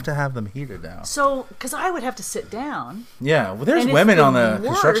amazing. You have to have them heated now. So, because I would have to sit down. Yeah, well, there's and it's women the on the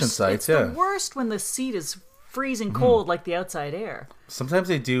construction worst- sites. It's Yeah, the worst when the seat is freezing cold like the outside air. sometimes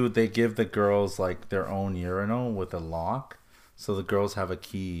they give the girls like their own urinal with a lock, so the girls have a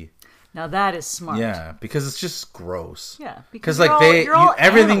key. Now that is smart. Yeah, because it's just gross. Yeah, because you're like all- you're all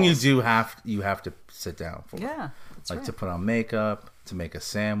everything animals. you do you have to sit down for. Yeah. That's Like right. to put on makeup, to make a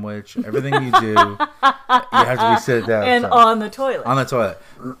sandwich, everything you do, you have to be sitting down. And so- on the toilet. on the toilet.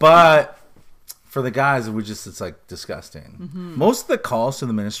 But for the guys, it's like disgusting. Mm-hmm. Most of the calls to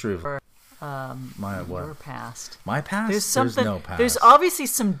the Ministry of my Your what? past. My past? There's something. no past. There's obviously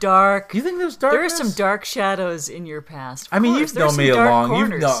some dark. Do you think there's There are darkness? some dark shadows in your past. Of I mean, course. you've There are known some me dark long.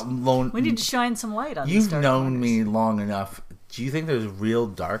 corners. We We need to shine some light on these You've dark known corners. me long enough. Do you think there's real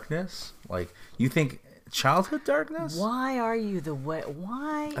darkness? Like you think childhood darkness? Why are you the way?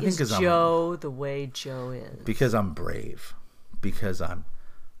 Why think is 'cause I'm- Joe the way Joe is? Because I'm brave. Because I'm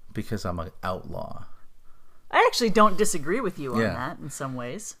an outlaw. I actually don't disagree with you on Yeah. that in some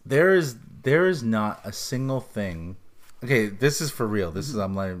ways. There is not a single thing. Okay, this is for real. This is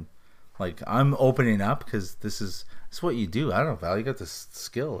I'm I'm opening up because it's what you do. I don't know, Val. You got this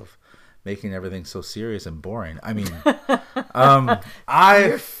skill of making everything so serious and boring. I mean,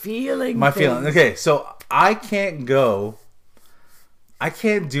 You're feeling my things. feeling. Okay, so I can't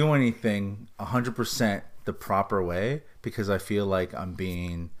do anything 100% the proper way because I feel like I'm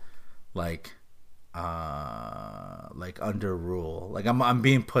being like under rule. Like I'm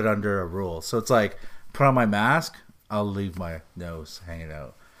being put under a rule. So it's like put on my mask, I'll leave my nose hanging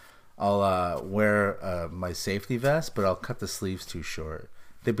out. I'll wear my safety vest, but I'll cut the sleeves too short.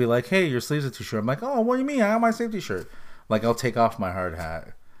 They'd be like, "Hey, your sleeves are too short." I'm like, "Oh, what do you mean? I got my safety shirt." Like I'll take off my hard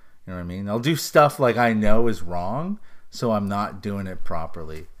hat. You know what I mean? I'll do stuff like I know is wrong, so I'm not doing it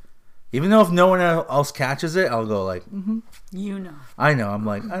properly. Even though if no one else catches it, I'll go like, You know. I know. I'm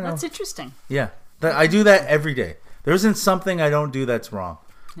like, I know. That's interesting. Yeah, I do that every day. There isn't something I don't do that's wrong.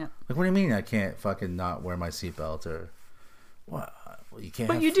 Yeah. Like, what do you mean I can't fucking not wear my seatbelt or what? Well, you can't.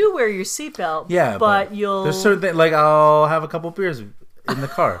 But have- you do wear your seatbelt. Yeah, but you'll. There's certain things like I'll have a couple beers in the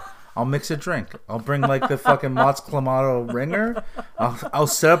car. I'll mix a drink. I'll bring like the fucking Mott's Clamato ringer. I'll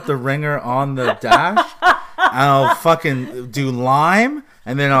set up the ringer on the dash, and I'll fucking do lime.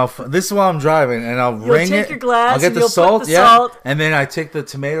 And then this is while I'm driving, and I'll ring take it. your glass I'll get and the you'll put salt, the yeah. salt. And then I take the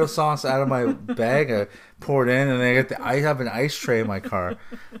tomato sauce out of my bag, I pour it in, and then I have an ice tray in my car.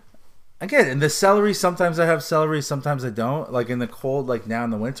 Again, and the celery, sometimes I have celery, sometimes I don't. Like in the cold, like now in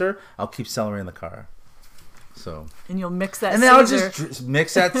the winter, I'll keep celery in the car. So, and you'll mix that. and then I'll Caesar. just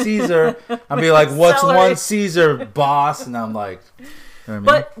mix that Caesar. I'll be like, "What's Celery. one Caesar, boss?" And I'm like, you know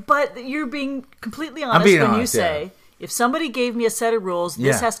what I mean? But you're being completely honest being when honest, you say, if somebody gave me a set of rules, this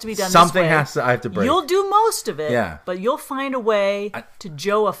Yeah. has to be done Something this way. I have to break. You'll do most of it, Yeah. but you'll find a way to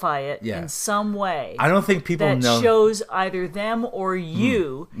Joeify it Yeah. in some way I don't think people that know. shows either them or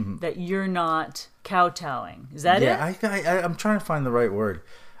you that you're not kowtowing. Is that it? Yeah, I'm trying to find the right word.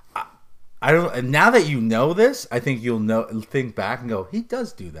 I don't. And now that you know this, I think you'll think back and go, he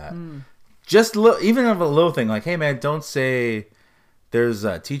does do that. Just even of a little thing, like, hey man, don't say there's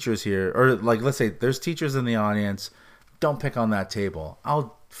teachers here, or like let's say there's teachers in the audience. Don't pick on that table.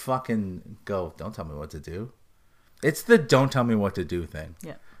 I'll fucking go. Don't tell me what to do. It's the don't tell me what to do thing.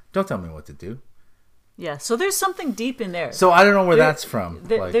 Yeah. Don't tell me what to do. Yeah. So there's something deep in there. So I don't know where that's from.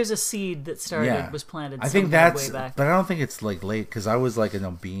 Like, There's a seed that started, was planted. I think somewhere that's, way back. but I don't think it's like late because I was like an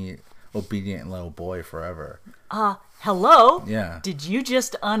obedient little boy forever. Hello. Yeah. Did you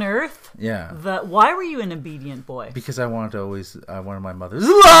just unearth Yeah. why were you an obedient boy? Because I wanted my mother's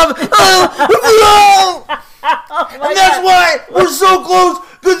love, love, and that's why we're so close.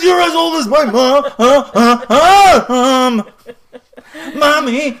 Because you're as old as my mom,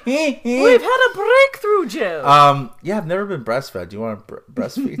 mommy. We've had a breakthrough, Joe. Yeah, I've never been breastfed. Do you want to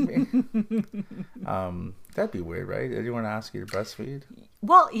breastfeed me? That'd be weird, right? Do you want to ask you to breastfeed?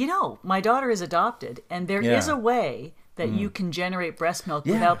 Well, my daughter is adopted, and there is Yeah. a way that you can generate breast milk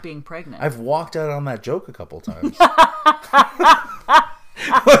without being pregnant. I've walked out on that joke a couple times.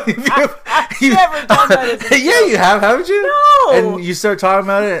 You've never done that as a Yeah, you have, haven't you? No. And you start talking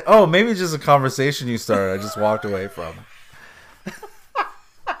about it. Oh, maybe it's just a conversation you started. I just walked away from.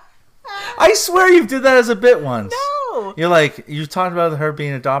 I swear you did that as a bit once. No. You're talking about her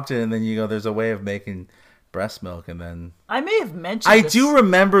being adopted, and then you go, "There's a way of making breast milk," and then I may have mentioned I this. do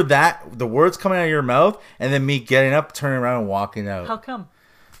remember that the words coming out of your mouth, and then me getting up, turning around, and walking out. How come?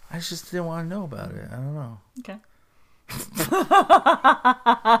 I just didn't want to know about it. I don't know. Okay.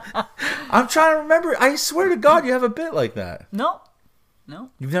 I'm trying to remember. I swear to God, you have a bit like that. No. No.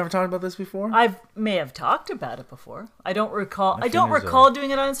 You've never talked about this before? I may have talked about it before. I don't recall. My I don't fingers recall are-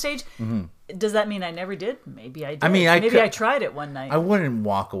 doing it on stage. Does that mean I never did? Maybe I did. I mean, maybe I tried it one night. I wouldn't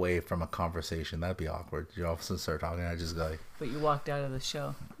walk away from a conversation. That'd be awkward. You all of a sudden start talking, and I just go like, But you walked out of the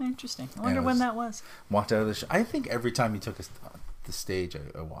show. Interesting. I it wonder when was- that was. walked out of the show. I think every time you took the stage,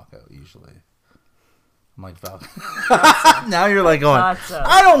 I walk out usually. I'm like, Val. Now you're like going, Thought so.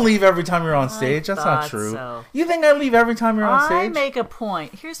 I don't leave every time you're on stage. That's not thought true. so. You think I leave every time you're on I stage? make a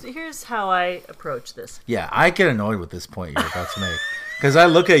point. Here's how I approach this. Yeah, I get annoyed with this point you're about to make. Because I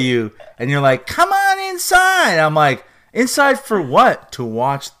look at you and you're like, come on inside. I'm like, inside for what? To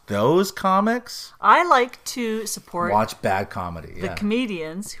watch those comics? I like to support Watch bad comedy. the Yeah.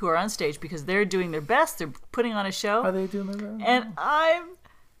 comedians who are on stage because they're doing their best. They're putting on a show. Are they doing that? And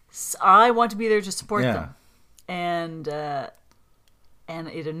I want to be there to support Yeah. them. And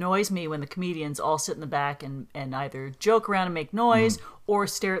it annoys me when the comedians all sit in the back and either joke around and make noise or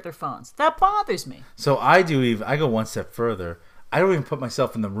stare at their phones. That bothers me. So I go one step further. I don't even put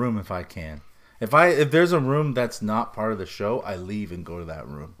myself in the room if I can. If there's a room that's not part of the show, I leave and go to that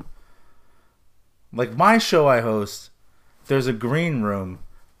room. Like my show I host, there's a green room.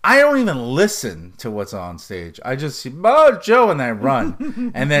 I don't even listen to what's on stage. I just see, oh, Joe, and I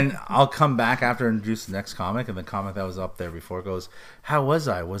run. And then I'll come back after and introduce the next comic, and the comic that was up there before goes, how was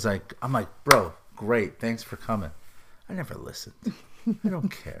I? I'm like, bro, great, thanks for coming. I never listened. I don't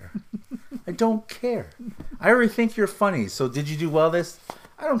care. I don't care. I already think you're funny, so did you do well this?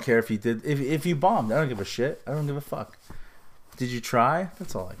 I don't care if you did. If you bombed, I don't give a shit. I don't give a fuck. Did you try?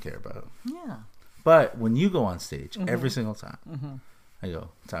 That's all I care about. Yeah. But when you go on stage, every single time, I go,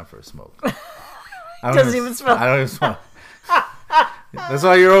 time for a smoke. I Doesn't even smell. I don't even smoke. That's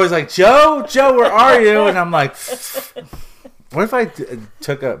why you're always like, Joe, where are you? And I'm like, what if I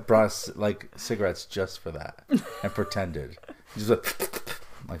brought like cigarettes just for that and pretended, just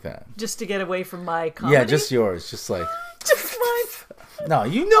like that? Just to get away from my comedy? Yeah, just yours, just like. Just mine. No,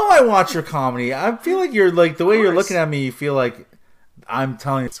 you know I watch your comedy. I feel like you're like the way you're looking at me. You feel like I'm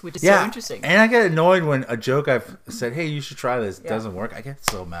telling you. Which is so interesting. And I get annoyed when a joke I've said, "Hey, you should try this," Yeah. doesn't work. I get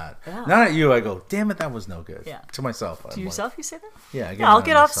so mad. Yeah. Not at you. I go, "Damn it, that was no good." Yeah. To myself. To yourself, you say that? Yeah. I get Yeah, I'll mad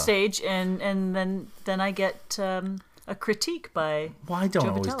get at off myself. stage and then I get a critique by Well, I don't Joe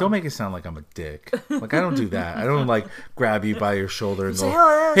always. Vitello. Don't make it sound like I'm a dick. Like I don't do that. I don't like grab you by your shoulder and say, go, "Oh,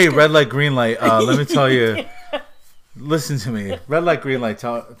 that was "Hey, good." red light, green light. Let me tell you. Listen to me. Red light, green light.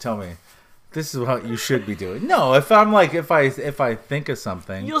 Tell me. This is what you should be doing." No, if I think of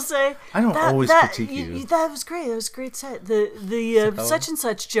something, You'll say, I don't always critique you. That was great. That was a great set. The such and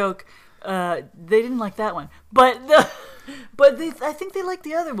such joke, they didn't like that one, but I think they liked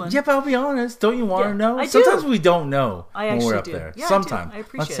the other one. Yeah, but I'll be honest. Don't you want Yeah, to know? I do. Sometimes we don't know I when we're actually up do. there. Yeah, I do. Sometimes. I I'm not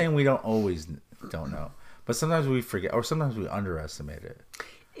appreciate saying it. we don't always don't know, but sometimes we forget, or sometimes we underestimate it.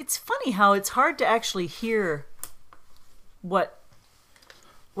 It's funny how it's hard to actually hear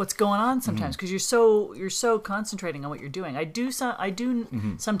what's going on sometimes because you're so concentrating on what you're doing. I do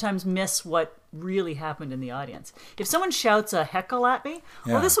sometimes miss what really happened in the audience. If someone shouts a heckle at me,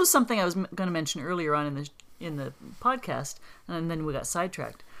 Yeah. well, this was something I was going to mention earlier on in the podcast, and then we got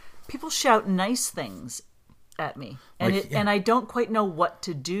sidetracked. People shout nice things at me, and Like, yeah. and I don't quite know what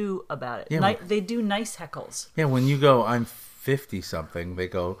to do about it. Yeah, They do nice heckles. Yeah, when you go, I'm 50 something, they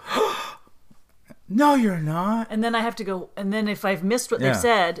go, no, you're not. And then I have to go, and then if I've missed what Yeah. they've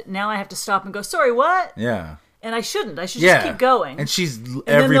said, now I have to stop and go, sorry, what? Yeah. And I shouldn't. I should Yeah. just keep going. And she's And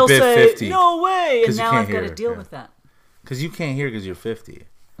every then they'll bit say, 50. no way. 'Cause And you now can't I've got hear to it, deal yeah. with that. Because you can't hear because you're 50.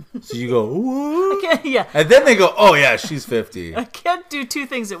 So you go, "Ooh." Yeah. And then they go, oh, yeah, she's 50. I can't do two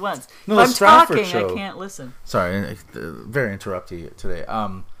things at once. No, if the I'm Stratford talking, show. I can't listen. Sorry, very interrupty today.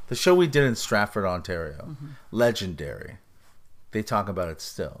 The show we did in Stratford, Ontario, legendary. They talk about it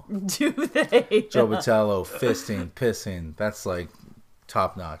still. Do they? Joe Vitello, fisting, pissing. That's like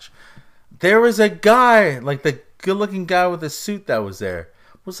top notch. There was a guy, like the good-looking guy with the suit that was there,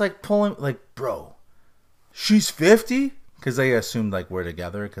 was like pulling, like, bro, she's 50? Because they assumed like we're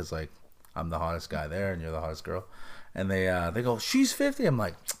together because like I'm the hottest guy there and you're the hottest girl, and they go, she's 50. I'm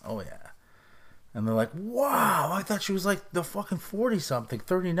like, oh yeah. And they're like, wow, I thought she was like the fucking 40 something,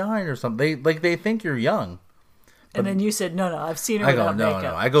 39 or something. They think you're young. And then you said, no, I've seen her I go, without no.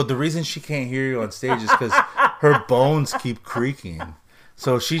 makeup. I go, the reason she can't hear you on stage is because her bones keep creaking.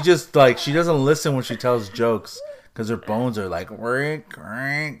 So she just like, she doesn't listen when she tells jokes because her bones are like,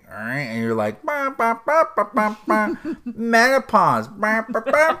 and you're like, bah, bah, bah, bah, bah, bah. Menopause. Bah, bah,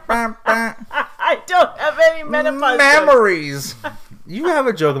 bah, bah, bah. I don't have any menopause. jokes. Memories. You have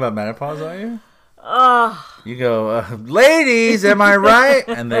a joke about menopause, don't you? You go, ladies, am I right?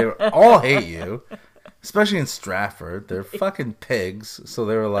 And they all hate you. especially in Stratford. They're fucking pigs. So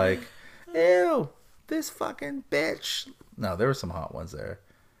they were like, ew, this fucking bitch. No, there were some hot ones there.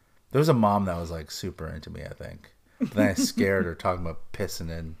 There was a mom that was like super into me, I think. But then I scared her talking about pissing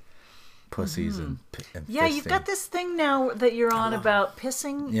in pussies and Yeah, you've got this thing now that you're on about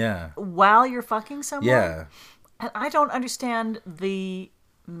pissing Yeah. while you're fucking someone. Yeah. And I don't understand the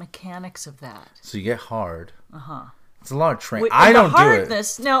mechanics of that. So you get hard. It's a lot of training. Wait, I the don't do it.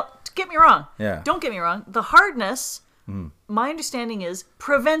 hardness, now, get me wrong. Yeah. Don't get me wrong. The hardness, my understanding is,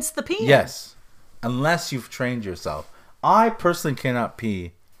 prevents the peeing. Yes. Unless you've trained yourself. I personally cannot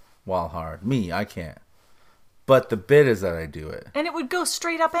pee while hard. Me, I can't. But the bit is that I do it. And it would go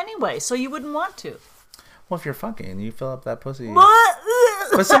straight up anyway, so you wouldn't want to. Well, if you're fucking, you fill up that pussy. What?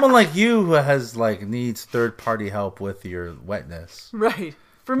 But someone like you who has like needs third party help with your wetness. Right.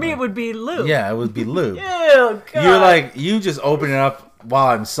 For me, it would be lube. Yeah, it would be lube. Ew, God. You're like, you just open it up while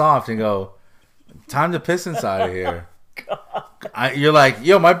I'm soft and go, time to piss inside of here. You're like,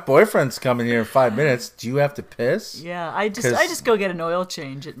 yo, my boyfriend's coming here in 5 minutes. Do you have to piss? Yeah, I just go get an oil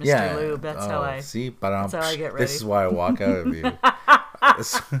change at Mr. Lube. That's how I. See, but That's how I get ready. This is why I walk out of you.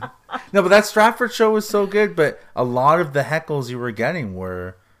 No, but that Stratford show was so good. But a lot of the heckles you were getting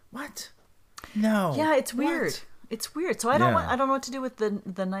were what? No. Yeah, it's what? weird. It's weird. So I don't Yeah. I don't know what to do with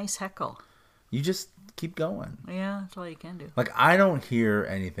the nice heckle. You just keep going. Yeah, that's all you can do. Like I don't hear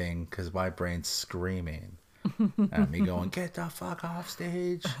anything because my brain's screaming at me, going, "Get the fuck off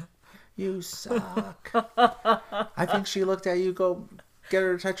stage! You suck." I think she looked at you. Go get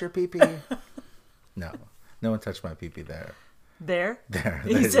her to touch your pee pee. No one touched my pee pee there. There.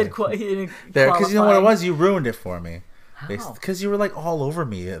 He said there, because you know what it qualifying. was. You ruined it for me. How? Because you were like all over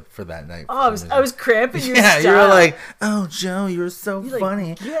me for that night. Oh, I was cramping your Yeah, style. you were like, "Oh, Joe, you're so You're like,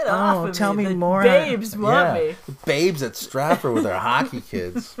 funny. "Get oh, off of tell me. me The more." babes want me. The babes at Stratford with their hockey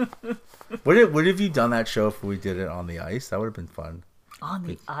kids. Would have you done that show if we did it on the ice? That would have been fun. On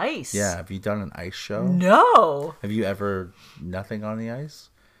the ice. Yeah, have you done an ice show? No. Have you ever nothing on the ice?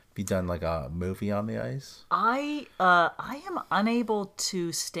 Have you done like a movie on the ice? I am unable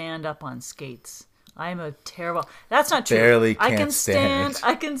to stand up on skates. I am a terrible. That's not true. Barely I can't can stand.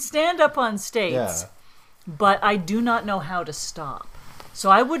 I can stand up on skates, Yeah. but I do not know how to stop. So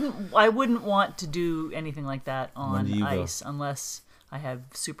I wouldn't want to do anything like that do on you go? ice unless I have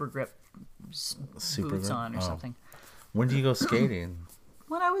super grip Super boots grip? on or Oh. something. When do you go skating?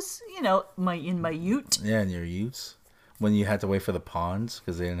 When I was, in my ute. Yeah, in your utes. When you had to wait for the ponds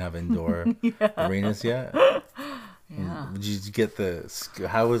because they didn't have indoor arenas yet. Yeah. Did you get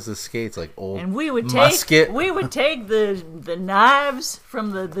how was the skates, like old And we would musket? take the knives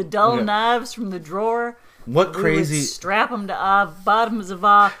from the dull Yeah. knives from the drawer. What We crazy, would strap them to our bottoms of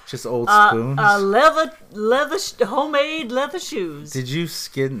our just old spoons? homemade leather shoes. Did you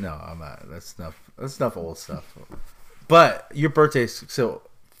skin? No, I'm not. That's enough old stuff. But your birthday. So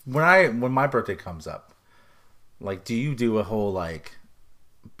when my birthday comes up, like, do you do a whole like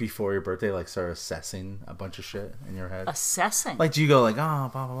before your birthday, like start assessing a bunch of shit in your head? Assessing. Like, do you go like, oh,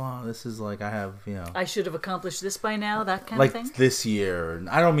 blah blah blah. This is like I have, I should have accomplished this by now. That kind like of thing. this year. And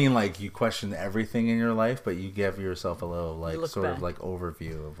I don't mean like you question everything in your life, but you give yourself a little like Look sort of back. like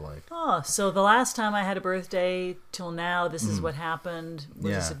overview of like. Oh, so the last time I had a birthday till now, this is what happened. Was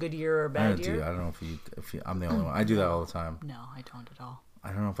this Yeah. a good year or a I bad don't year? do. I don't know if you. I'm the only one. I do that all the time. No, I don't at all.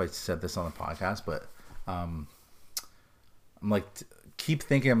 I don't know if I said this on the podcast, but I'm like, keep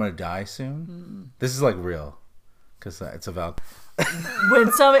thinking I'm gonna die soon. This is like real, because it's a Val.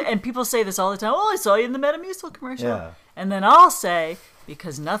 And people say this all the time. Oh, I saw you in the Metamucil commercial. Yeah. And then I'll say,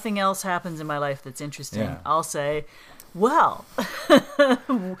 because nothing else happens in my life that's interesting, Yeah. I'll say, well,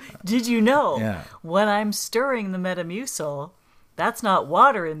 did you know Yeah. when I'm stirring the Metamucil, that's not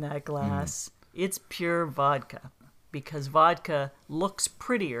water in that glass. It's pure vodka. Because vodka looks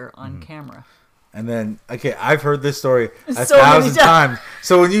prettier on camera. And then, okay, I've heard this story a So many 1,000 times.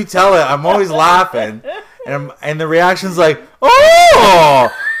 So when you tell it, I'm always laughing, and the reaction's like, "Oh,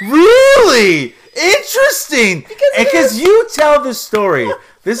 really? Interesting." Because you tell the story.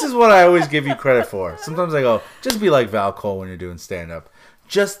 This is what I always give you credit for. Sometimes I go, just be like Val Cole when you're doing stand up.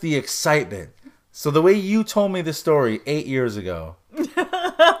 Just the excitement. So the way you told me the story 8 years ago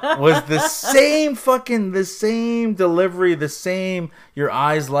was the same delivery, the same, your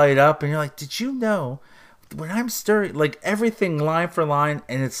eyes light up and you're like, did you know when I'm stirring, like everything line for line,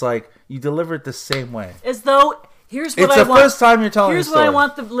 and it's like you deliver it the same way. As though, here's what It's I the want. first time you're telling Here's the what I story.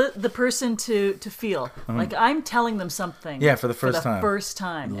 want the person to feel. Like I'm telling them something. Yeah, for the first time. First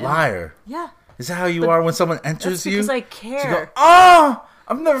time. And- Liar. yeah. Is that how you are when someone enters That's you? because I You care. go, oh,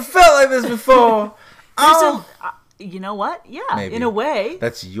 I've never felt like this before. There's Oh. you know what? Yeah, Maybe. in a way.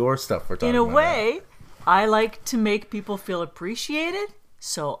 That's your stuff we're talking In a about. way, I like to make people feel appreciated,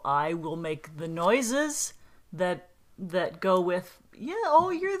 so I will make the noises that go with, yeah, oh,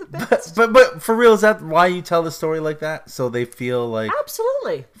 you're the best. But for real, is that why you tell the story like that? So they feel like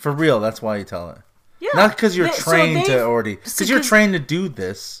Absolutely. for real. That's why you tell it. Yeah. Not because you're So trained to they've- already. so Because you're 'cause- trained to do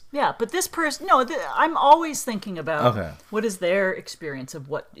this. Yeah, but this person, no, I'm always thinking about Okay. what is their experience of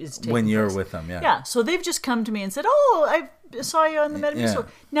what is taking When you're place. with them, yeah. Yeah, so they've just come to me and said, "Oh, I saw you on the Metamuse Yeah. store."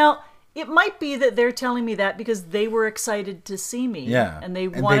 Now, it might be that they're telling me that because they were excited to see me, Yeah. and they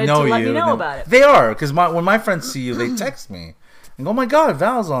wanted to let me know about it. They are, because when my friends see you, they text me and go, "Oh my God,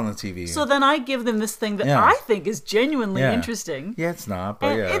 Val's on the TV." So then I give them this thing that Yeah. I think is genuinely Yeah. interesting. Yeah, it's not,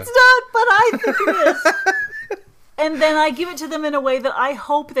 but And yeah. it's not, but I think it is. And then I give it to them in a way that I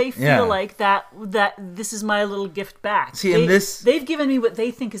hope they feel Yeah. like that this is my little gift back. See, and they've given me what they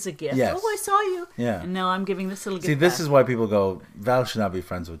think is a gift. Yes. Oh, I saw you. Yeah. And now I'm giving this little gift See, this back. is why people go, Val should not be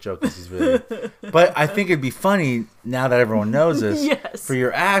friends with Joe because he's really. But I think it'd be funny now that everyone knows this. Yes. For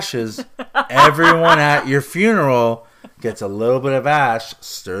your ashes, everyone at your funeral gets a little bit of ash,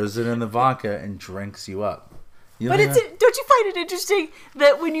 stirs it in the vodka, and drinks you up. You But think that- don't you find it interesting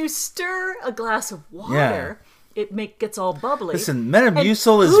that when you stir a glass of water, it gets all bubbly? Listen,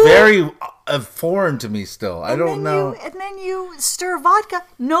 Metamucil is Ooh. very foreign to me still. I don't know. And then you stir vodka,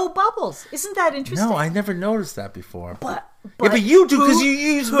 no bubbles. Isn't that interesting? No, I never noticed that before. But but you do because who- you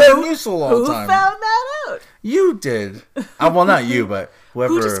use who- Metamucil all Who the time. found that out? You did. Well, not you, but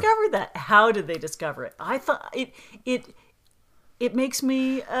whoever. Who discovered that? How did they discover it? I thought it makes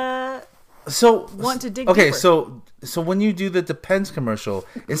me want to dig Okay, deeper. so when you do the Depends commercial,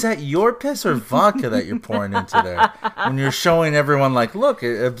 is that your piss or vodka that you're pouring into there? When you're showing everyone like, look,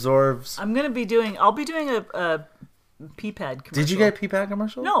 it absorbs. I'll be doing a pee pad commercial. Did you get a P-Pad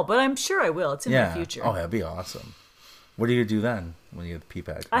commercial? No, but I'm sure I will. It's in Yeah. the future. Oh, that'd be awesome. What are you gonna do then when you get the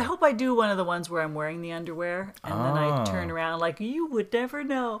P-Pad? I hope I do one of the ones where I'm wearing the underwear and then I Oh. turn around like you would never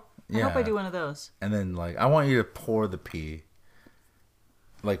know. I hope I Yeah. do one of those. And then like, I want you to pour the pee.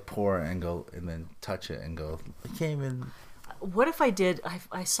 Like pour it and go, and then touch it and go. I can't even. What if I did?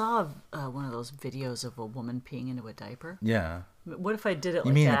 I saw one of those videos of a woman peeing into a diaper. Yeah. What if I did it You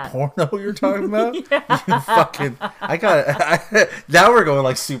like mean that? a porno you're talking about? You fucking. Now we're going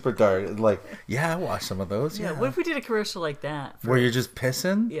like super dark. Like, yeah, I watched some of those. Yeah. Yeah. What if we did a commercial like that? Where you're just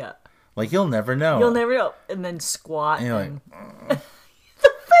pissing? Yeah. Like, you'll never know. You'll never know. And then squat. And you're and like, the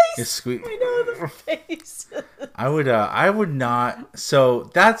face. you squeak. I know the face. I would not. So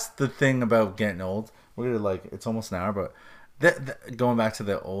that's the thing about getting old. We're gonna like, it's almost an hour, but going back to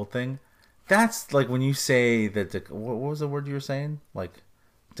the old thing, that's like when you say that. What was the word you were saying? Like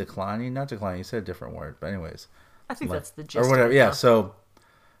declining, not declining. You said a different word, but anyways, I think like, that's the gist. or whatever. of it, Yeah. though. So,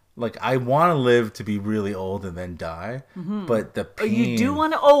 like, I want to live to be really old and then die, but the Oh, pain. you do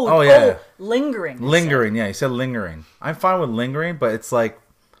want to? yeah. Lingering. you Lingering, yeah, you said lingering. I'm fine with lingering, but it's like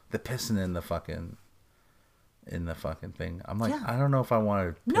the pissing in the fucking thing. I'm like, Yeah. I don't know if I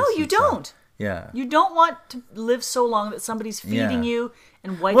want to. said. No, you don't. Yeah. You don't want to live so long that somebody's feeding Yeah. you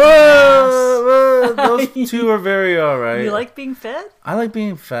and wiping your ass. Whoa, those two are very alright. You like being fed? I like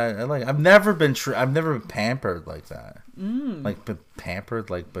being fed. I've never been pampered like that. Like been pampered,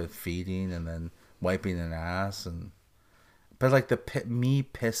 like by feeding and then wiping an ass but like me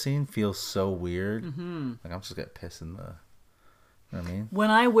pissing feels so weird. Like I'm just gonna piss in the. You know what I mean? When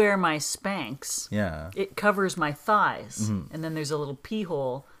I wear my Spanx, Yeah. it covers my thighs, and then there's a little pee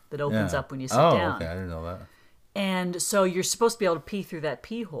hole that opens Yeah. up when you sit oh, down. okay. I didn't know that. And so you're supposed to be able to pee through that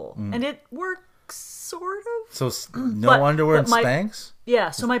pee hole, and it works sort of. So no But- underwear but and my- Spanx?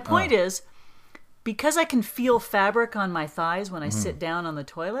 Yeah. So my Oh. point is, because I can feel fabric on my thighs when I Mm-hmm. sit down on the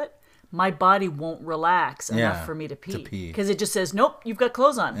toilet, my body won't relax enough Yeah, for me to to pee. pee. Because it just says, "Nope, you've got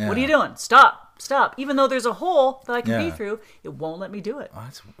clothes on. What are Yeah. you doing? Stop." Even though there's a hole that I can pee Yeah. through, it won't let me do it. Oh,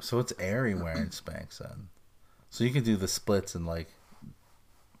 so it's airy wearing Spanx then. So you can do the splits and like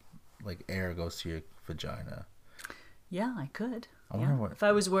air goes to your vagina. Yeah, I could. I wonder what- If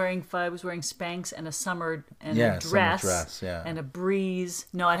I was wearing Spanx and a summer and Yeah, a summer dress, dress, yeah. and a breeze.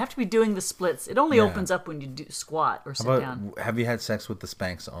 No, I'd have to be doing the splits. It only Yeah. opens up when you do squat or sit But down. have you had sex with the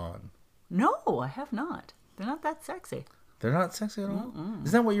Spanx on? No, I have not. They're not that sexy. They're not sexy at all?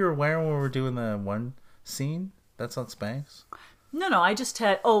 Isn't that what you were wearing when we were doing the one scene? That's not Spanx? No, I just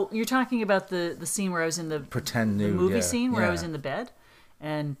had. Oh, you're talking about the scene where I was in the Pretend the nude, movie yeah, scene where I yeah. was in the bed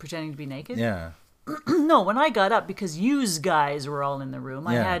and pretending to be naked. Yeah. No, when I got up, because yous guys were all in the room,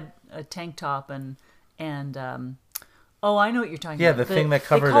 I Yeah. had a tank top and oh, I know what you're talking Yeah, about. the thing that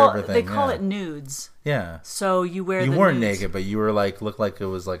covered everything, They call yeah. it nudes. Yeah. So you wear. You the weren't nudes. naked, but you were like, looked like it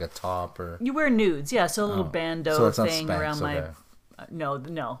was like a top or. You wear nudes, yeah. So a little bandeau So it's not thing Spanx, around my. okay.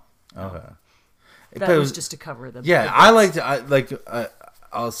 No. Okay. That but it was just to cover the. Yeah, the I bits.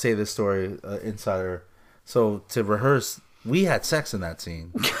 I'll say this story, insider. So to rehearse, we had sex in that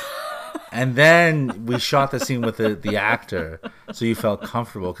scene, and then we shot the scene with the actor, so you felt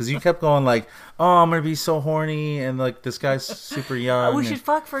comfortable because you kept going like, "Oh, I'm gonna be so horny," and like this guy's super young. We and- should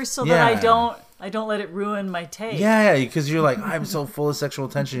fuck first so Yeah. that I don't let it ruin my take. Yeah, because you're like, I'm so full of sexual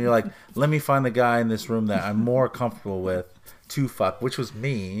tension. You're like, let me find the guy in this room that I'm more comfortable with to fuck, which was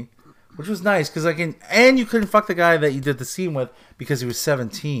me, which was nice because and you couldn't fuck the guy that you did the scene with because he was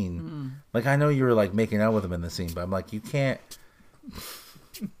 17. Like, I know you were like making out with him in the scene, but I'm like, you can't.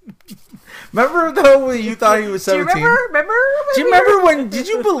 Remember though when you thought he was Do you 17? remember? Do you remember when? Did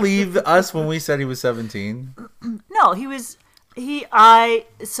you believe us when we said he was 17? No, he was.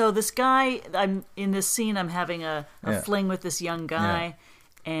 So this guy, I'm in this scene. I'm having a Yeah. fling with this young guy,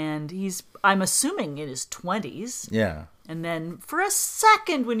 and I'm assuming in his 20s. Yeah. And then for a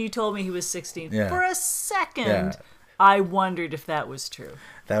second, when you told me he was 16, Yeah. for a second, Yeah. I wondered if that was true.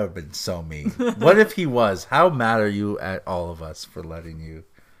 That would have been so mean. What if he was? How mad are you at all of us for letting you?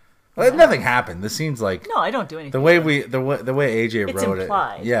 Well, nothing happened. The scene's like No, I don't do anything. the way AJ It's wrote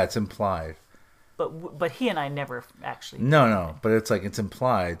implied. it. Yeah, it's implied. But he and I never actually. No, but it's like it's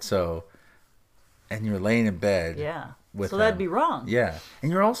implied. So, and you're laying in bed. Yeah. With So that'd him. be wrong. Yeah,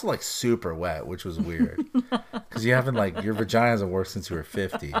 and you're also like super wet, which was weird because you haven't like your vagina hasn't worked since you were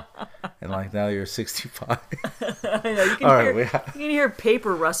 50, and like now you're 65. I know, you can All right, hear, we you can hear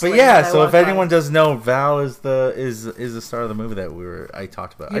paper rustling. But yeah, when I so walk if by. anyone doesn't know, Val is the star of the movie that I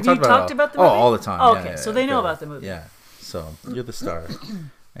talked about. Have I you talked about the movie? all the time. Oh, Yeah, okay, yeah, so they know fair. about the movie. Yeah, so you're the star,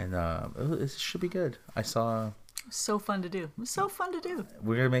 and it should be good. I saw So fun to do. It was so fun to do.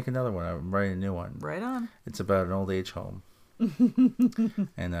 we're gonna make another one. I'm writing a new one. Right on. It's about an old age home,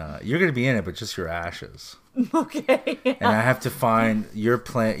 and you're gonna be in it, but just your ashes. Okay. And I have to find your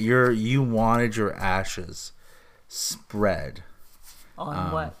plant. You wanted your ashes spread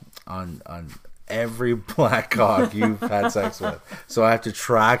On what? on every black cock you've had sex with. So I have to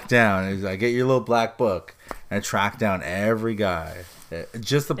track down. I get your little black book and I track down every guy,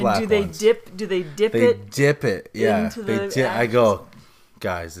 just the black And do they ones. dip? Do they dip They it? dip it. Yeah, into they the dip. I ashes? go,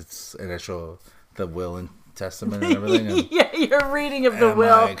 guys. And I show the will and testament and everything. And, Yeah, your reading of the I'm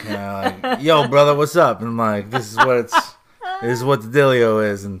will. like, yo, brother, what's up? And I'm like, this is what the dealio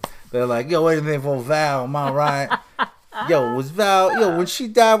is. And they're like, yo, what do you think for Val? Am I right? Yo, was Val? Yo, when she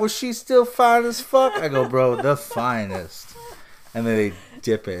died, was she still fine as fuck? I go, bro, the finest. And then they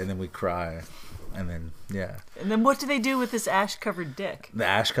dip it, and then we cry, and then yeah, And then what do they do with this ash-covered dick? the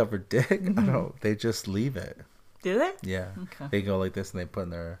ash covered dick. I don't. They just leave it. Do they? Yeah, Okay. they go like this, and they put in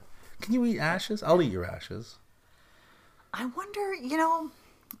their. Can you eat ashes? I'll eat your ashes. I wonder.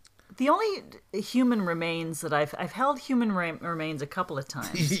 The only human remains that I've held human remains a couple of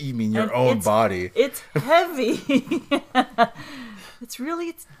times. You mean your And own it's- body? It's heavy. It's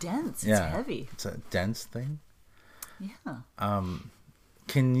dense. It's Yeah, heavy. It's a dense thing. Yeah.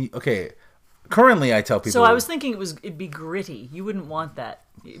 Can you? Okay. Currently, I tell people. So I was thinking it'd be gritty. You wouldn't want that.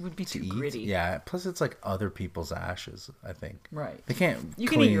 It would be to too eat. gritty. Yeah. Plus, it's like other people's ashes. I think. Right. They can't. You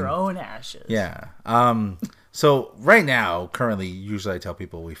can eat your clean- own ashes. Yeah. So right now, currently, usually I tell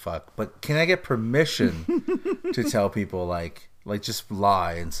people we fuck, but can I get permission to tell people like just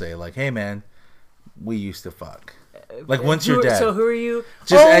lie and say like, hey man, we used to fuck. Like once you're dead. So who are you?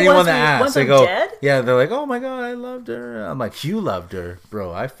 Just Oh, anyone once that asks, Once they I'm go, dead? yeah, they're like, oh my god, I loved her. I'm like, you loved her,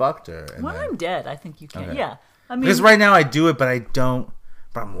 bro. I fucked her. And When then- I'm dead, I think you can. Okay. Yeah. I mean, because right now I do it, but I don't.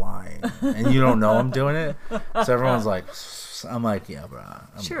 But I'm lying, and you don't know I'm doing it. So everyone's like, I'm like, yeah, bro.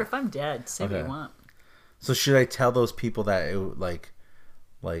 sure, if I'm dead, say what Okay. you want. So should I tell those people that it like,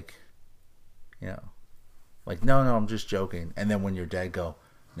 no, I'm just joking, and then when you're dead, go,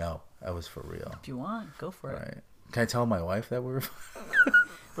 no, that was for real, If you want, go for it. right? Can I tell my wife that we're?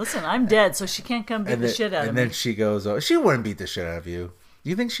 Listen, I'm dead, so she can't come beat and the then, shit out of and me. then she goes, oh, she wouldn't beat the shit out of you. Do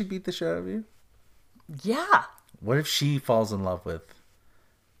you think she'd beat the shit out of you? Yeah. What if she falls in love with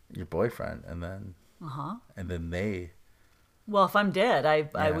your boyfriend, and then they Well, if I'm dead, I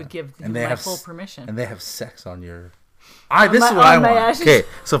yeah. would give And you they my have full s- permission. and they have sex on your. This is my- what I on my want. ashes? Okay,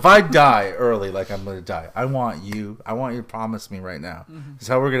 so if I die early, like I'm gonna die, I want you to promise me right now. This is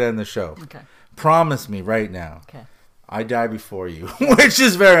how we're gonna end the show. Okay. Promise me right now. Okay. I die before you, which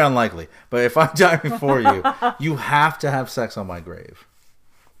is very unlikely. But if I die before you, you have to have sex on my grave.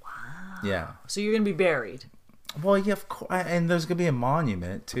 Wow. Yeah. So you're gonna be buried. Well, yeah, of course. And there's gonna be a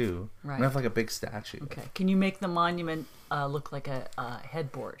monument too. Right. We have like a big statue. Okay. Can you make the monument look like a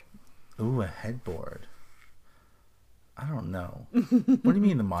headboard? Ooh, a headboard. I don't know. What do you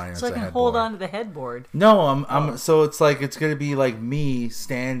mean the monument's So I a can headboard? hold on to the headboard. No, I'm. So it's like it's gonna be like me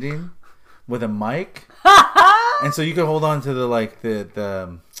standing, with a mic, and so you can hold on to the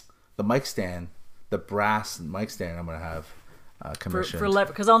mic stand, the brass mic stand. I'm gonna have commissioned for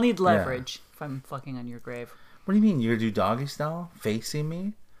leverage, because I'll need leverage if I'm fucking on your grave. What do you mean? You're gonna do doggy style, facing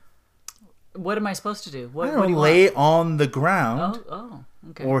me? What am I supposed to do? What, I what don't do know, you lay want? on the ground,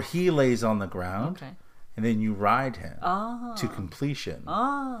 Okay. or he lays on the ground, Okay. and then you ride him to completion.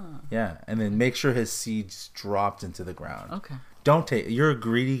 Yeah, and then make sure his seeds dropped into the ground. Okay. Don't take. You're a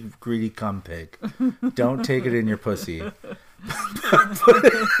greedy cum pig. Don't take it in your pussy.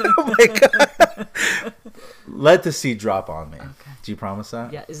 Oh my god! Let the seed drop on me. Okay. Do you promise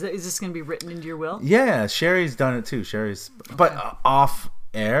that? Yeah. Is this going to be written into your will? Yeah, Sherry's done it too. But off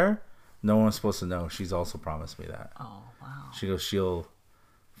air, no one's supposed to know. She's also promised me that. Oh wow. She goes, she'll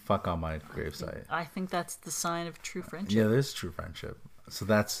fuck on my gravesite. I think that's the sign of true friendship. Yeah, there's true friendship. So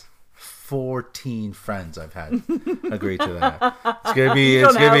that's 14 friends I've had agree to that. It's gonna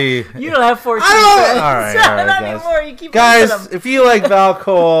be. You don't have 14 All friends. right, Not guys. anymore. You keep Guys, losing them. if you like Val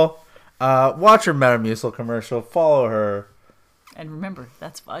Cole, watch her Metamucil commercial. Follow her. And remember,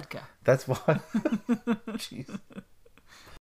 that's vodka. That's why. Jeez.